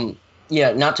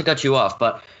 Not to cut you off,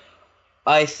 but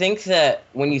I think that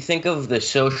when you think of the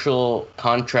social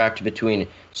contract between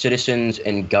citizens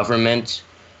and government,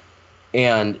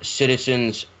 and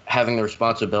citizens having the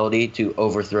responsibility to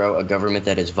overthrow a government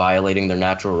that is violating their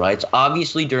natural rights,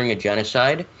 obviously during a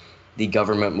genocide, the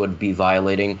government would be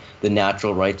violating the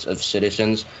natural rights of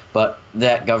citizens, but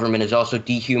that government is also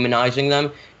dehumanizing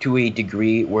them to a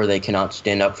degree where they cannot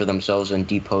stand up for themselves and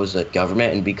depose that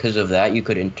government. And because of that, you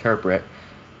could interpret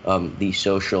the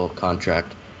social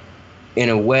contract in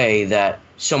a way that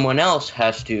someone else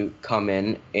has to come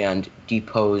in and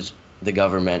depose the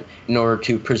government in order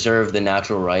to preserve the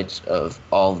natural rights of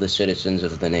all the citizens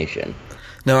of the nation.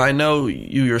 Now, I know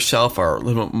you yourself are a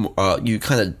little, you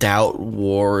kind of doubt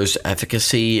war's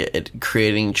efficacy at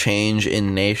creating change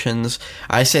in nations.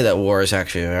 I say that war is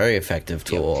actually a very effective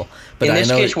tool. But in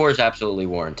this case, war is absolutely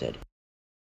warranted.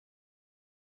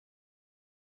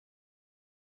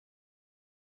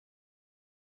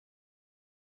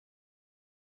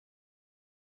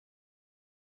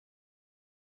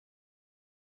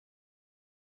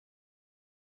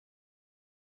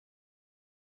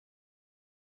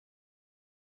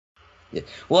 Yeah.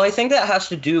 Well, I think that has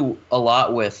to do a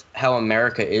lot with how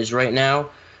America is right now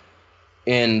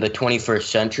in the 21st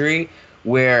century,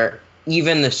 where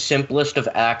even the simplest of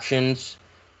actions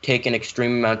take an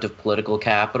extreme amount of political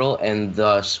capital, and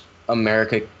thus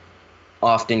America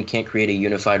often can't create a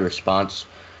unified response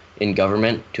in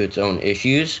government to its own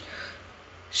issues.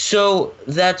 So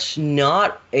that's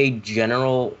not a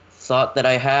general thought that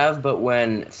I have, but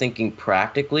when thinking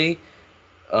practically,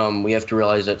 we have to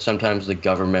realize that sometimes the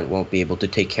government won't be able to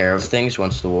take care of things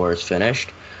once the war is finished.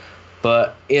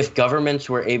 But if governments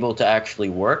were able to actually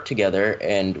work together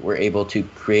and were able to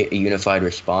create a unified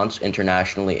response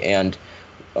internationally and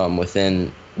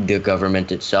within the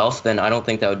government itself, then I don't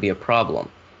think that would be a problem.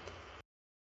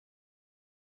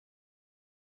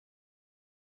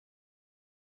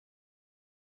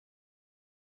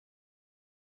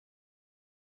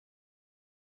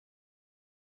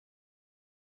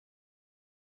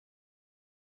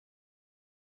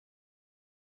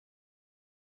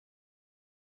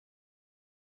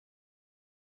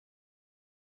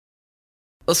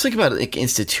 Let's think about it like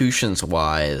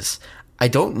institutions-wise. I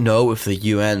don't know if the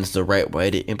UN is the right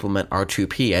way to implement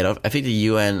R2P. I think the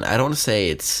UN, I don't want to say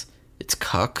it's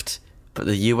cucked, but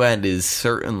the UN is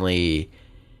certainly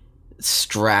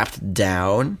strapped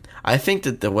down. I think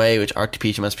that the way which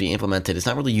R2P must be implemented is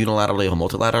not really unilaterally or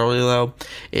multilaterally, though.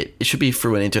 It should be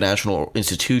through an international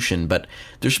institution, but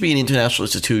there should be an international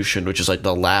institution which is like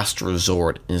the last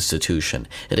resort institution.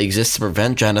 It exists to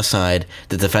prevent genocide,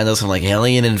 to defend us from like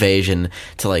alien invasion,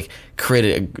 to like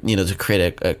create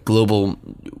a global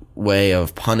way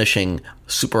of punishing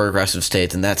super aggressive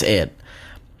states, and that's it.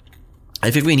 I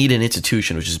think we need an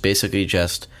institution which is basically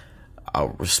just a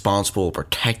responsible,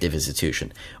 protective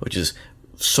institution, which is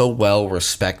so well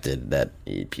respected that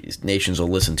nations will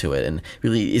listen to it and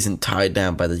really isn't tied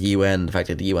down by the UN. The fact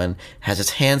that the UN has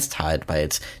its hands tied by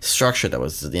its structure that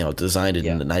was designed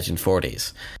in the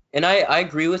 1940s. And I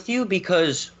agree with you,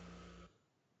 because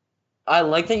I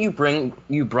like that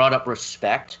you brought up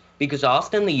respect, because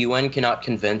often the UN cannot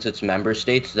convince its member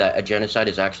states that a genocide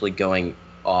is actually going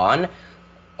on.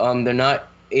 They're not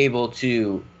able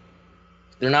to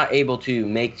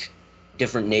make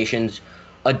different nations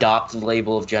adopt the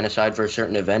label of genocide for a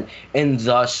certain event, and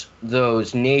thus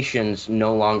those nations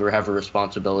no longer have a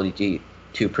responsibility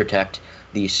to protect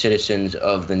the citizens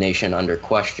of the nation under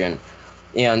question.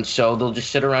 And so they'll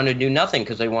just sit around and do nothing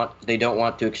because they don't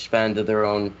want to expend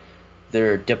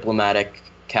their diplomatic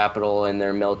capital and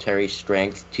their military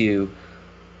strength to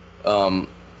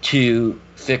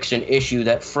fix an issue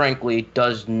that frankly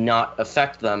does not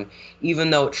affect them,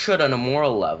 even though it should on a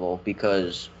moral level,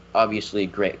 because obviously,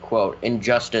 great quote,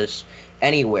 injustice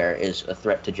anywhere is a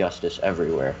threat to justice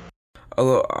everywhere.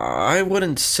 Although I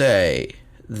wouldn't say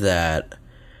that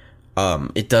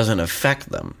it doesn't affect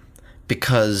them,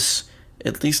 because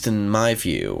at least in my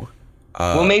view,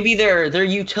 well, maybe their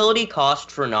utility cost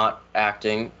for not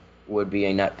acting would be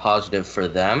a net positive for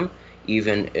them,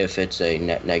 even if it's a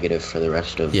net negative for the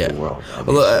rest of the world.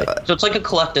 So it's like a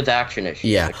collective action issue,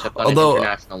 except on an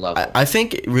international level. I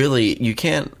think really you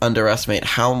can't underestimate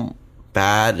how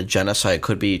bad genocide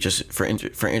could be just for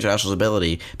international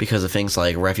stability because of things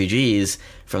like refugees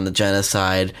from the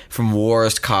genocide, from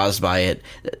wars caused by it,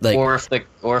 or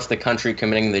if the country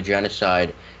committing the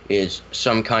genocide is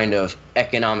some kind of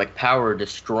economic power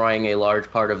destroying a large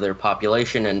part of their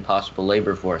population and possible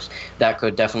labor force. That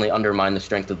could definitely undermine the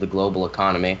strength of the global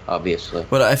economy, obviously.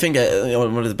 Well, I think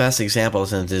one of the best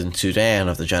examples is in Sudan,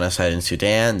 of the genocide in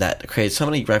Sudan, that created so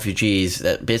many refugees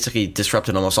that basically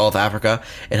disrupted almost all of Africa.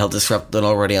 It helped disrupt an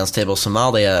already unstable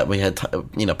Somalia. We had,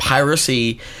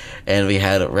 piracy, and we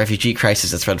had a refugee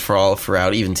crisis that spread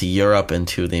throughout even to Europe and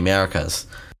to the Americas.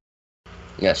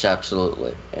 Yes,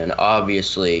 absolutely. And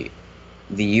obviously,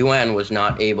 the UN was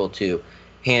not able to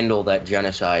handle that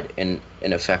genocide in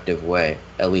an effective way,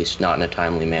 at least not in a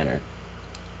timely manner.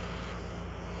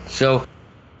 So,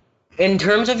 in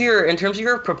terms of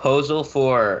your proposal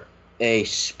for a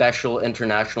special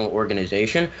international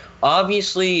organization,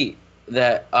 obviously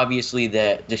that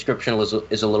description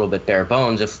is a little bit bare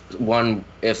bones. If one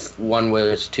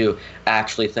was to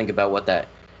actually think about what that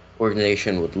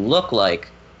organization would look like,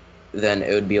 then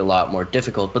it would be a lot more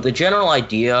difficult. But the general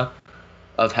idea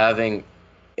of having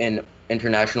an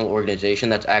international organization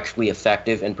that's actually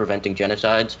effective in preventing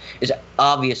genocides is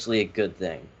obviously a good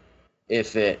thing,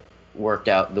 if it worked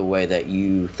out the way that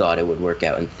you thought it would work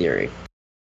out in theory.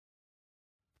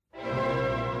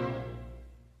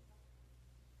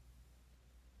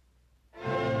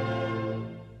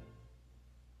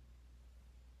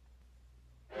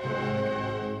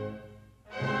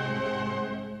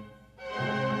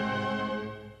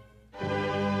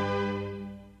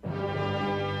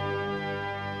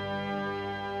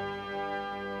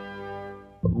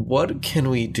 What can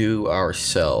we do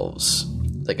ourselves,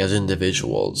 like as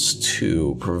individuals,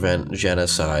 to prevent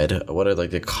genocide? What are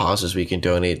the causes we can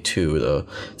donate to,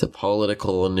 the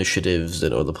political initiatives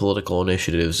or the political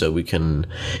initiatives that we can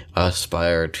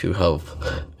aspire to help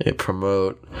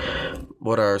promote?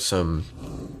 What are some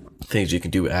things you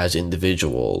can do as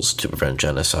individuals to prevent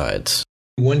genocides?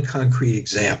 One concrete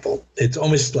example, it's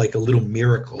almost like a little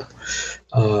miracle.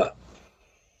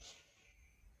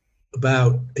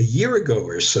 About a year ago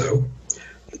or so,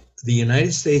 the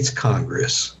United States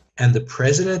Congress and the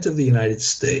President of the United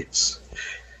States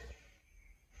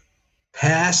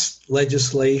passed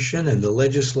legislation, and the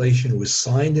legislation was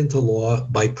signed into law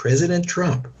by President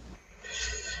Trump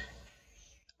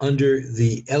under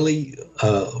the Elie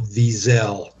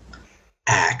Wiesel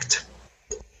Act.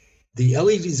 The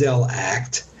Elie Wiesel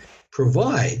Act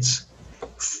provides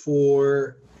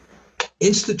for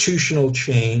institutional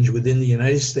change within the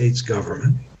United States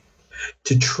government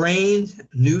to train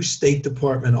new State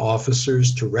Department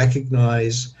officers to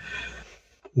recognize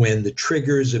when the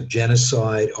triggers of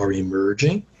genocide are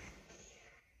emerging.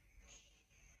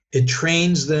 It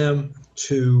trains them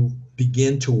to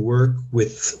begin to work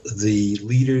with the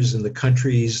leaders in the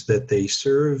countries that they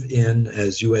serve in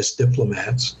as U.S.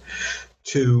 diplomats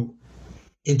to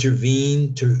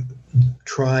intervene, to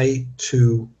try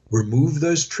to remove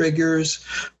those triggers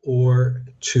or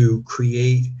to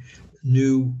create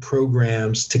new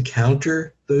programs to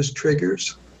counter those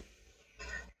triggers.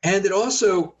 And it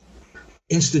also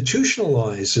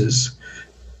institutionalizes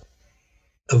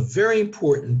a very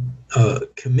important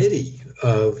committee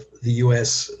of the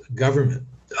U.S. government,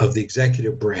 of the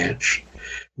executive branch,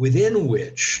 within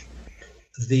which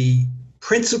the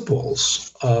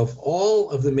principals of all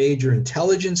of the major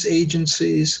intelligence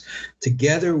agencies,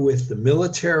 together with the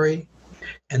military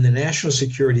and the National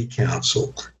Security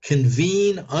Council,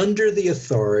 convene under the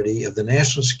authority of the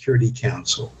National Security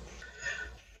Council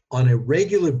on a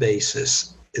regular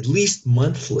basis, at least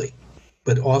monthly,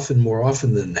 but often more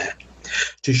often than that,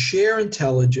 to share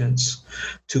intelligence,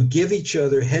 to give each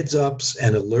other heads ups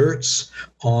and alerts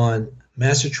on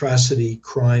mass atrocity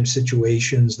crime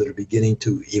situations that are beginning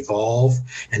to evolve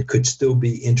and could still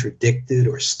be interdicted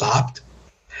or stopped,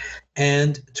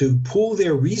 and to pool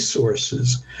their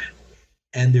resources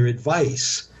and their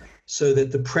advice so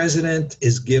that the president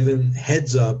is given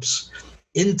heads ups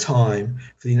in time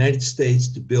for the United States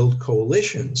to build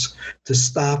coalitions to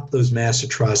stop those mass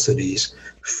atrocities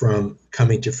from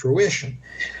coming to fruition.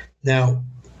 Now,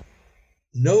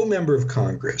 no member of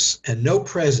Congress and no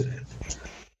president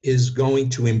is going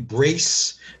to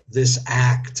embrace this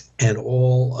act and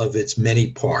all of its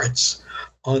many parts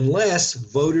unless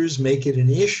voters make it an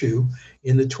issue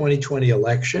in the 2020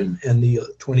 election and the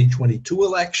 2022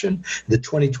 election, the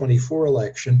 2024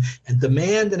 election, and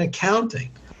demand an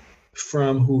accounting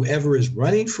from whoever is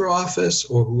running for office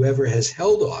or whoever has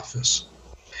held office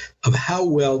of how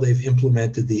well they've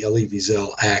implemented the Elie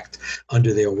Wiesel Act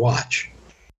under their watch.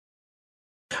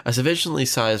 A sufficiently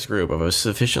sized group of a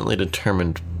sufficiently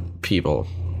determined people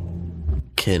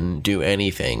can do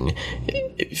anything,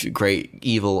 great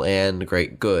evil and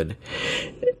great good.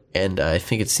 And I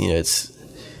think it's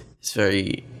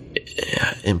very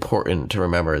important to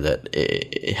remember that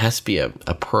it has to be a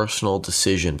personal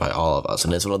decision by all of us.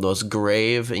 And it's one of those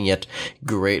grave and yet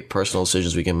great personal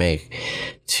decisions we can make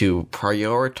to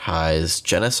prioritize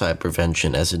genocide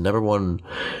prevention as the number one,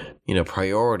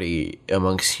 priority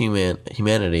amongst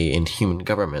humanity and human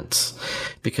governments.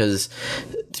 Because,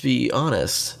 to be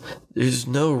honest, there's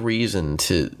no reason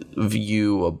to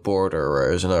view a border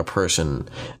or as another person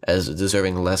as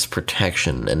deserving less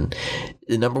protection. And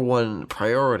the number one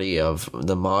priority of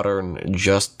the modern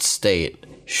just state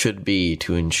should be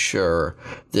to ensure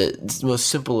the most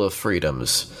simple of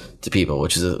freedoms to people,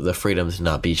 which is the freedom to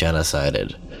not be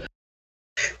genocided.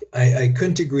 I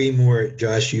couldn't agree more,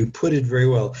 Josh. You put it very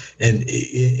well. And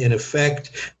in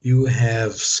effect, you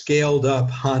have scaled up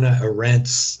Hannah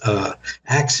Arendt's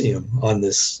axiom on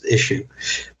this issue.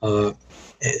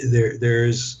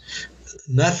 There's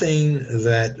nothing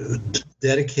that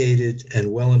dedicated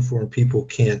and well-informed people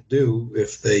can't do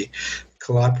if they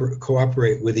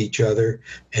cooperate with each other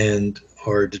and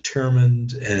are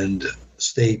determined and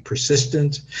stay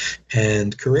persistent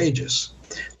and courageous.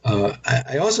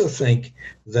 I also think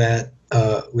that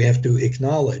we have to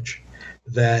acknowledge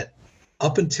that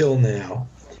up until now,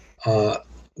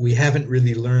 we haven't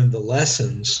really learned the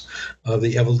lessons of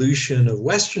the evolution of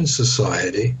Western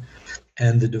society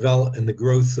and the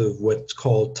growth of what's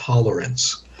called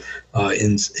tolerance.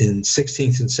 In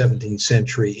 16th and 17th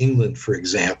century England, for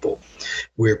example,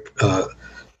 where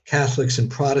Catholics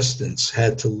and Protestants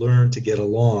had to learn to get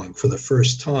along for the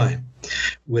first time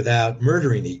without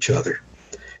murdering each other,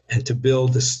 and to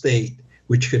build a state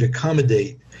which could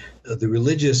accommodate the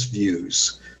religious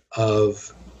views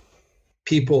of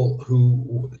people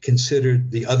who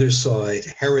considered the other side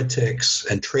heretics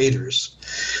and traitors,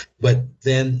 but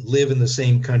then live in the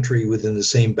same country within the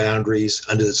same boundaries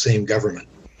under the same government.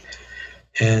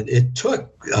 And it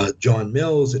took John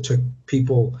Mills, it took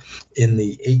people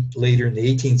later in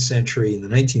the 18th century, in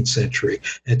the 19th century,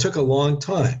 and it took a long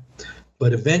time,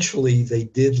 but eventually they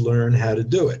did learn how to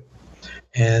do it.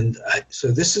 And so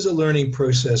this is a learning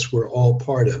process we're all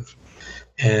part of,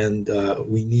 and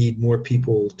we need more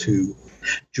people to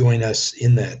join us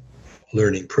in that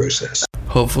learning process.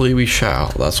 Hopefully we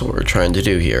shall. That's what we're trying to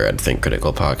do here at Think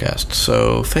Critical Podcast.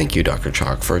 So thank you, Dr.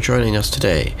 Chalk, for joining us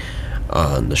today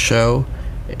on the show,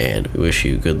 and we wish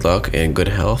you good luck and good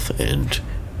health, and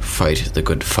fight the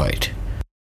good fight.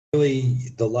 Really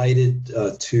delighted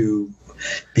to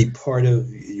be part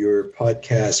of your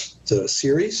podcast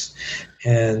series,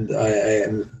 and I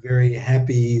am very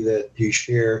happy that you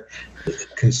share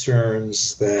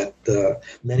concerns that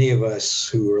many of us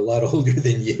who are a lot older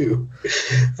than you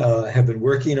have been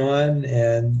working on,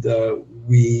 and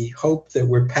we hope that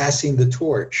we're passing the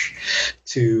torch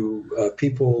to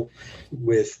people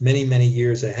with many, many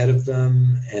years ahead of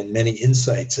them and many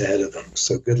insights ahead of them.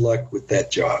 So good luck with that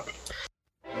job.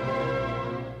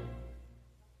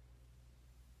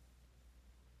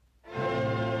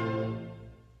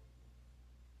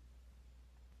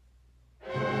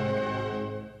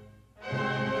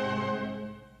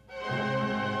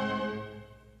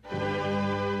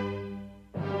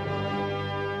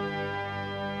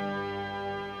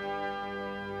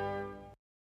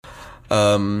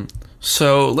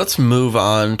 So let's move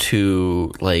on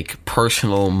to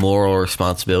personal moral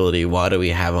responsibility. Why do we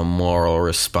have a moral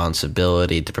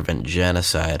responsibility to prevent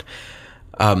genocide?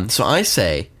 So I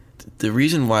say the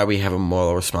reason why we have a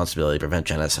moral responsibility to prevent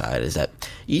genocide is that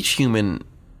each human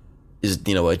is,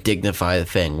 a dignified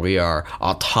thing. We are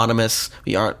autonomous.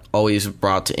 We aren't always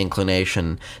brought to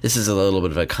inclination. This is a little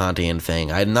bit of a Kantian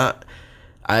thing.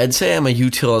 I'd say I'm a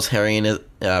utilitarian.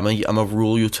 I'm a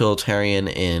rule utilitarian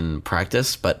in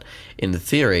practice, but in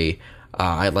theory,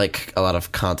 I like a lot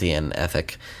of Kantian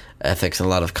ethics and a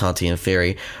lot of Kantian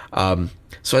theory.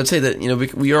 So I'd say that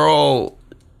we are all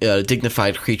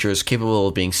dignified creatures capable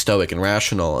of being stoic and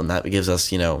rational, and that gives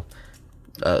us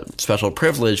special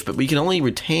privilege. But we can only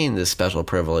retain this special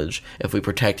privilege if we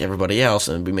protect everybody else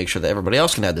and we make sure that everybody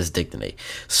else can have this dignity.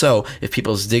 So if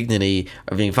people's dignity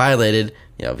are being violated,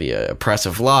 via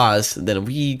oppressive laws, then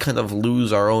we kind of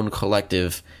lose our own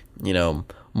collective,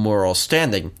 moral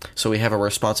standing. So we have a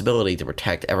responsibility to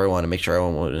protect everyone and make sure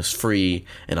everyone is free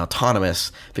and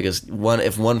autonomous, because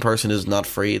if one person is not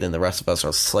free, then the rest of us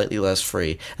are slightly less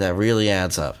free, and that really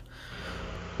adds up.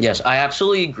 Yes, I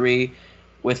absolutely agree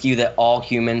with you that all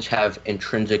humans have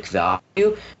intrinsic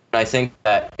value. I think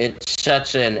that it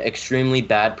sets an extremely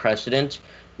bad precedent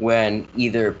when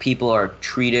either people are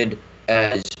treated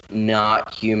as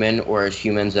not human or as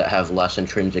humans that have less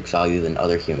intrinsic value than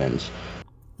other humans.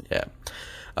 Yeah.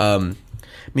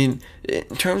 In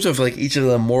terms of each of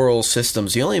the moral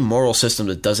systems, the only moral system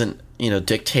that doesn't,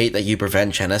 dictate that you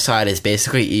prevent genocide is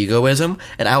basically egoism,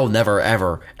 and I will never,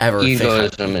 ever, ever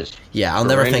Egoism is I'll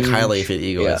never think cringe. highly of an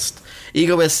egoist. Yeah.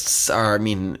 Egoists are,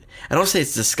 I don't say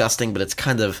it's disgusting, but it's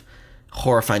kind of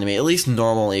horrifying to me. At least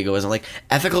normal egoism, like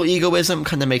ethical egoism,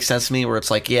 kind of makes sense to me. Where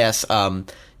it's like, yes,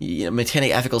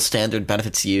 maintaining ethical standard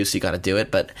benefits you, so you got to do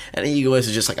it. But an egoist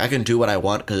is just like, I can do what I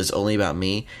want because it's only about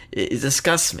me. It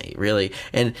disgusts me, really.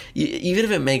 And even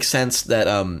if it makes sense that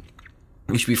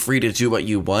you should be free to do what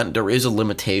you want, there is a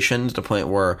limitation to the point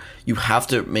where you have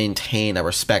to maintain a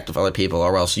respect of other people,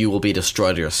 or else you will be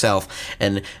destroyed yourself.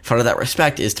 And part of that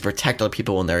respect is to protect other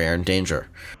people when they are in danger.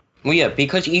 Well, yeah,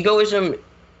 because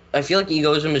I feel like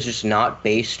egoism is just not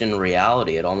based in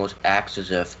reality. It almost acts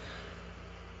as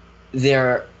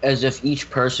if each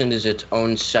person is its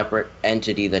own separate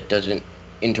entity that doesn't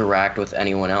interact with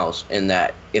anyone else, and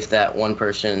that if that one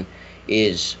person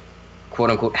is quote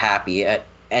unquote happy at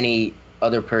any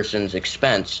other person's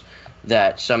expense,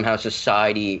 that somehow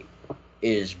society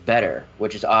is better,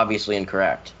 which is obviously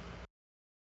incorrect.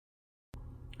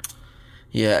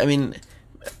 Yeah,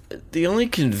 the only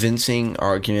convincing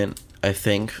argument, I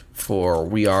think, for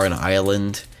we are an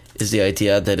island is the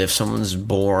idea that if someone's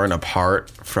born apart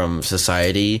from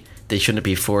society, they shouldn't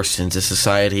be forced into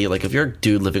society. Like, if you're a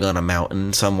dude living on a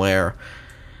mountain somewhere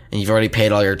and you've already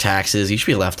paid all your taxes, you should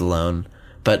be left alone.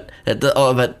 But that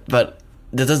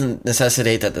doesn't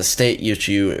necessitate that the state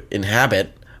you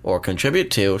inhabit or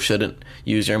contribute to shouldn't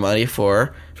use your money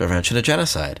for prevention of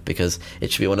genocide, because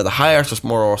it should be one of the highest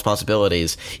moral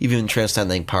responsibilities, even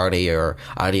transcending party or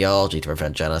ideology, to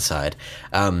prevent genocide.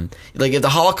 Like, if the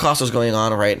Holocaust was going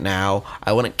on right now,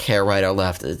 I wouldn't care right or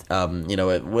left.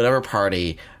 Whatever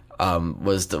party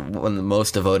was the one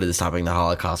most devoted to stopping the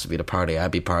Holocaust would be the party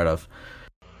I'd be part of.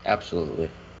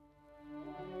 Absolutely.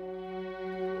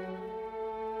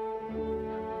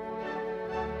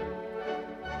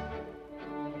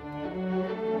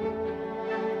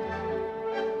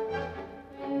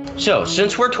 So,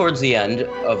 since we're towards the end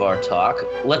of our talk,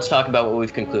 let's talk about what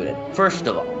we've concluded. First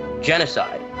of all,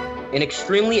 genocide. An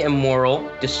extremely immoral,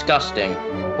 disgusting,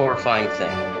 horrifying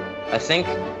thing. I think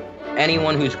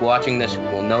anyone who's watching this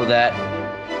will know that.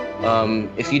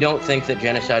 If you don't think that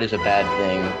genocide is a bad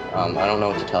thing, I don't know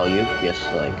what to tell you. Just,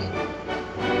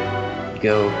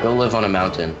 go live on a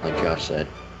mountain, like Josh said.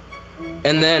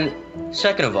 And then,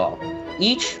 second of all,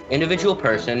 each individual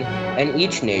person and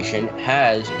each nation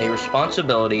has a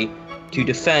responsibility to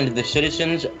defend the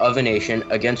citizens of a nation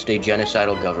against a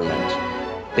genocidal government,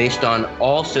 based on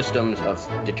all systems of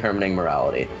determining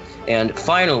morality. And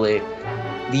finally,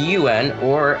 the UN,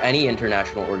 or any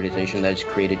international organization that is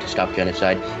created to stop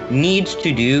genocide, needs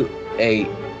to do a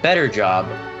better job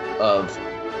of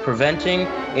preventing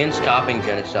and stopping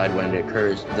genocide when it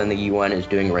occurs than the UN is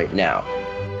doing right now.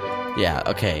 Yeah,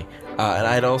 okay. And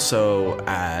I'd also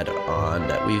add on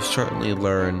that we've certainly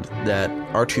learned that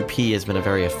R2P has been a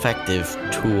very effective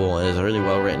tool and is a really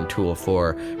well-written tool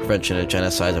for prevention of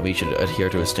genocide, that we should adhere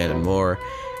to a standard more,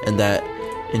 and that,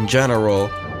 in general,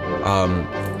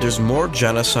 there's more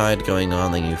genocide going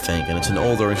on than you think, and it's an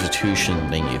older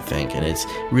institution than you think, and it's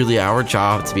really our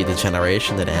job to be the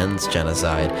generation that ends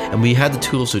genocide, and we had the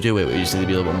tools to do it, we just need to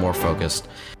be a little bit more focused.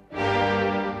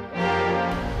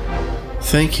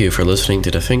 Thank you for listening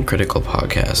to the Think Critical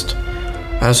podcast.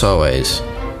 As always,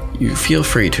 you feel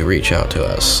free to reach out to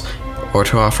us or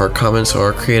to offer comments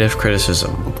or creative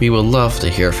criticism. We would love to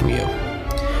hear from you.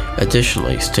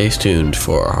 Additionally, stay tuned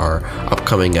for our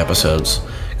upcoming episodes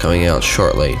coming out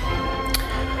shortly.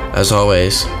 As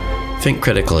always, think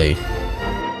critically.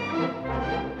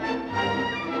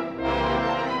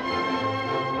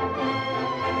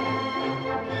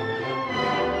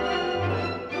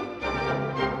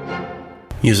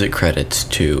 Music credits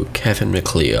to Kevin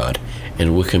MacLeod and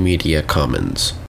Wikimedia Commons.